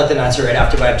 I mean, I'll let them answer right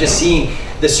after, but I've just seen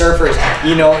the surfers,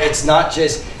 you know, it's not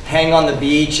just hang on the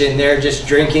beach and they're just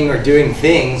drinking or doing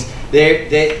things.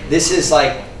 This is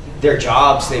like their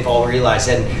jobs, they've all realized,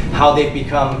 and how they've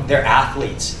become, they're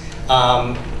athletes.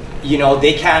 You know,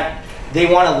 they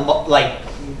want to like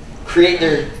create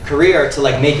their career to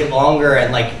like make it longer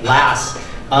and like last.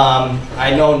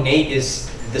 I know Nate is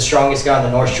the strongest guy on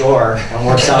the North Shore and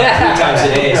works out 3 times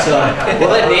a day. So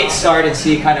we'll let Nate start and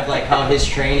see kind of like how his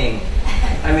training.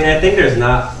 I mean, I think there's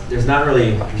not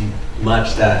really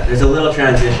much that, there's a little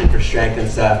transition for strength and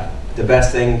stuff. The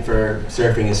best thing for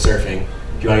surfing is surfing.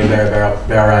 If you want to get better at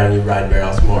barrel riding, you ride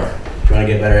barrels more. If you want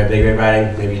to get better at big wave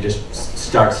riding, maybe you just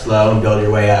start slow and build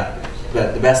your way up.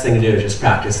 But the best thing to do is just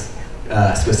practice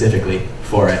specifically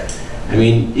for it. I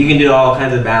mean, you can do all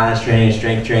kinds of balance training,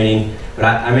 strength training, but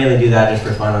I mainly do that just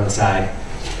for fun on the side.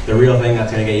 The real thing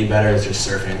that's going to get you better is just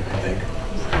surfing, I think.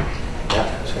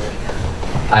 Yeah, sure.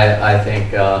 I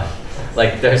think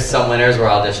like there's some winters where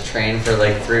I'll just train for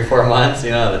like 3-4 months.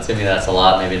 You know, to me that's a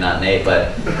lot. Maybe not Nate,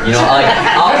 but you know, like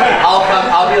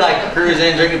I'll be like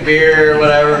cruising, drinking beer, or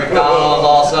whatever, McDonald's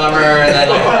all summer, and then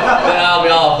I'll be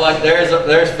all fuck.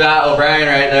 There's Fat O'Brien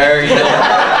right there. You know.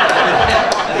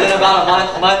 And then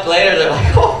about a month later, they're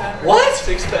like, oh, what?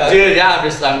 6 pack. Dude, yeah,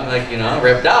 I'm like, you know,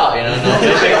 ripped out, you know, no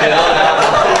fishing, you know.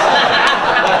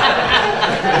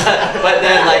 But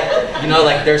then, like, you know,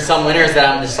 like there's some winters that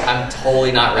I'm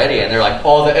totally not ready, and they're like,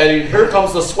 oh, here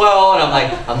comes the swell, and I'm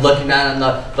like, I'm looking down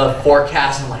at the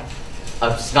forecast, and I'm like,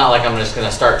 it's not like I'm just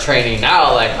gonna start training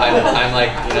now. Like I'm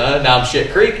like, you know, now I'm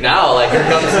shit creek now. Like here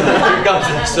comes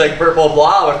this like purple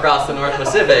blob across the North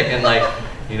Pacific, and like,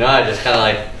 you know, I just kind of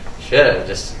like. Shit,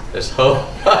 just hope,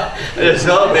 just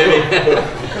hope, maybe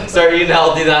start eating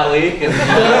healthy that week. And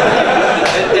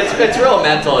it's real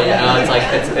mental, you know. It's like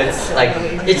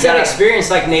it's that experience,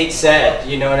 like Nate said.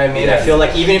 You know what I mean? I feel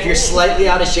like even if you're slightly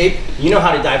out of shape, you know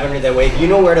how to dive under that wave. You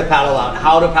know where to paddle out,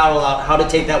 how to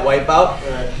take that wipe out.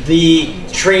 Right. The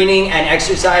training and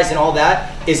exercise and all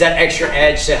that is that extra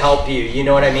edge to help you. You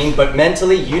know what I mean? But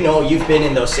mentally, you know, you've been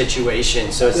in those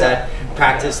situations, so it's that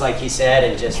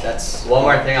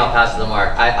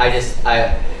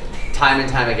time and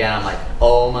time again, I'm like,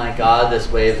 oh my God, this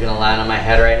wave's gonna land on my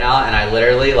head right now. And I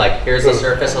literally, like, here's the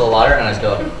surface of the water, and I just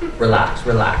go, relax,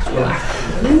 relax, relax.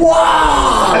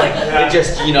 Wow! Like, it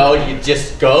just, you know, it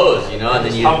just goes, you know, and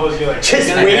then you just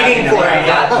waiting for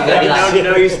it. You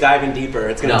know he's diving deeper.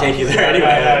 It's gonna take you there anyway.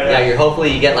 Yeah, you're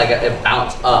hopefully you get like a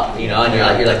bounce up, you know, and you're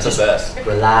like just the best.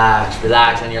 Relax,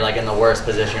 relax, and you're like in the worst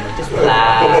position, like just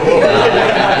relax. You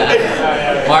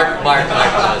know? Mark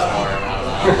knows more.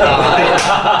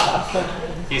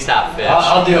 He's half fish.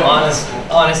 I'll do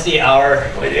honesty hour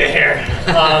with you here.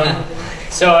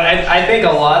 So I think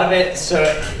a lot of it. So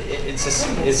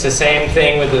it's the same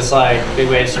thing with this like big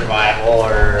wave survival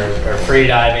or free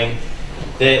diving.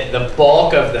 The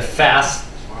bulk of the fast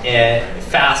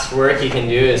work you can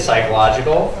do is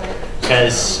psychological,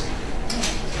 because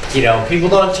you know people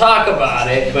don't talk about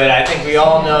it, but I think we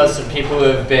all know some people who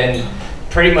have been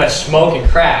pretty much smoking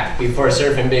crack before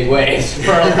surfing big waves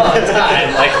for a long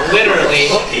time, like literally.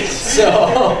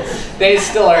 So they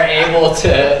still are able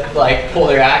to like pull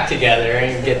their act together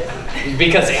and get,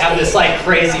 because they have this like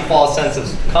crazy false sense of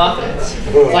confidence.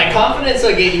 Like confidence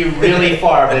will get you really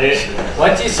far, but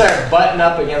once you start butting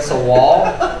up against a wall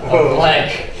of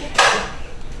like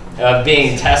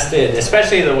being tested,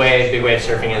 especially the way big wave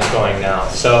surfing is going now.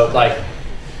 So like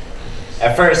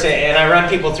at first, and I run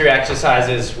people through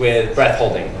exercises with breath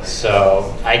holding.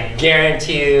 So I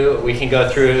guarantee you, we can go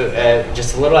through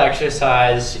just a little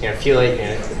exercise. You're gonna feel it.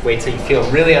 You're gonna wait till you feel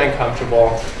really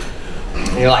uncomfortable.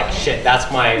 And you're like, shit,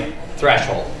 that's my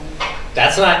threshold.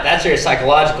 That's your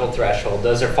psychological threshold.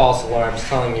 Those are false alarms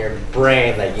telling your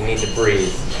brain that you need to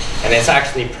breathe. And it's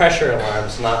actually pressure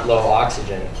alarms, not low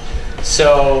oxygen.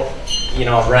 So, you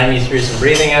know, I'll run you through some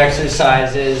breathing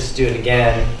exercises, do it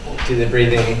again, do the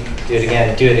breathing, do it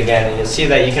again, and you'll see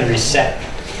that you can reset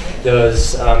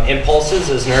those impulses,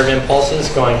 those nerve impulses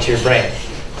going to your brain.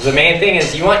 The main thing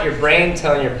is you want your brain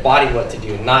telling your body what to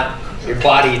do, not your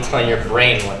body telling your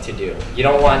brain what to do. You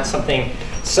don't want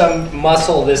some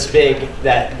muscle this big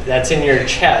that's in your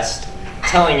chest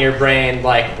telling your brain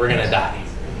like, we're gonna die.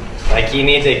 Like you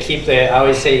need to keep I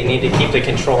always say you need to keep the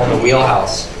control in the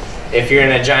wheelhouse. If you're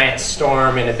in a giant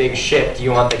storm in a big ship, do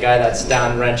you want the guy that's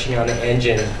down wrenching on the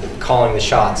engine calling the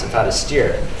shots of how to steer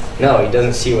it? No, he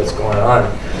doesn't see what's going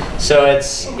on. So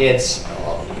it's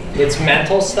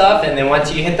mental stuff, and then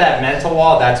once you hit that mental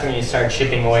wall, that's when you start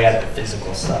chipping away at the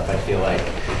physical stuff, I feel like.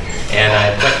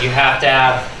 But you have to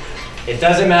have, it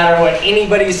doesn't matter what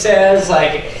anybody says,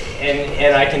 like,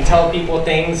 and I can tell people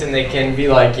things and they can be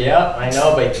like, yeah, I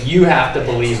know, but you have to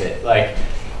believe it. Like,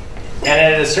 and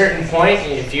at a certain point,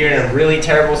 if you're in a really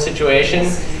terrible situation,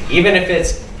 even if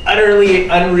it's utterly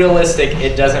unrealistic,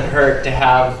 it doesn't hurt to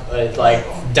have like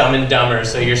Dumb and Dumber.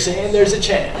 So you're saying there's a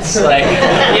chance. Like,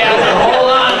 yeah, but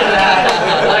hold on to that.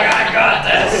 Like, I got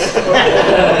this.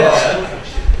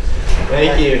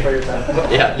 Thank you for your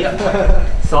time. Yeah.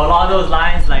 So along those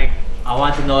lines, like, I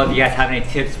want to know if you guys have any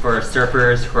tips for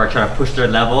surfers who are trying to push their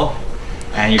level,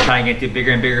 and you're trying to get to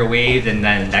bigger and bigger waves, and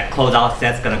then that closeout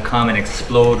set's gonna come and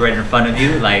explode right in front of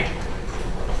you. Like,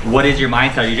 what is your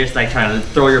mindset? Are you just like trying to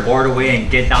throw your board away and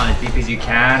get down as deep as you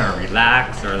can, or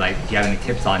relax, or like, do you have any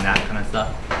tips on that kind of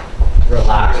stuff?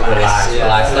 Relax. Like,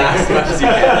 as much as you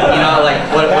can. You know, like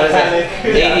what is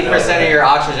it? 80% of your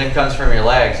oxygen comes from your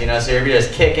legs. You know, so if you're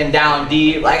just kicking down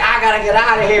deep, like I gotta get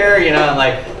out of here. You know, and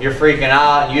like you're freaking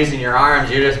out, and using your arms.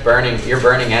 You're just burning. You're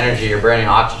burning energy. You're burning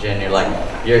oxygen. You're like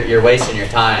you're wasting your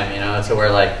time. You know, so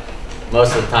we're like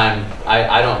most of the time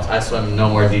I swim no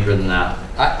more deeper than that.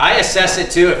 I assess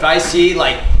it too. If I see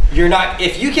like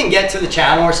if you can get to the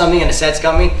channel or something and a set's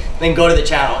coming, then go to the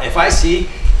channel. If I see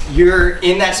you're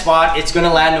in that spot, it's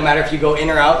gonna land no matter if you go in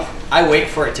or out, I wait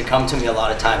for it to come to me a lot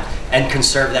of times and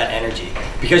conserve that energy.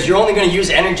 Because you're only gonna use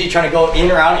energy trying to go in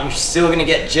or out, and you're still gonna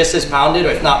get just as pounded,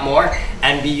 or if not more,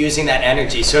 and be using that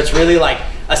energy. So it's really like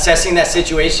assessing that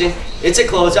situation. It's a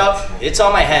closeout, it's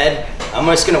on my head, I'm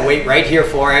just gonna wait right here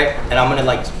for it, and I'm gonna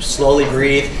like slowly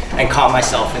breathe and calm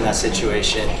myself in that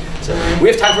situation. So we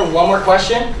have time for one more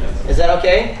question. Is that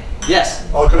okay? Yes.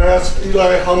 Could I ask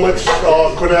Eli how much?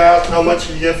 Could I ask how much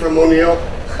you get from O'Neill?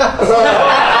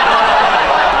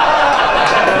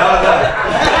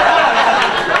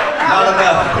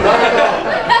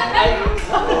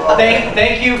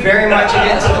 Thank you very much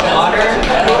again to the water,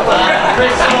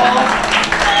 Crystal.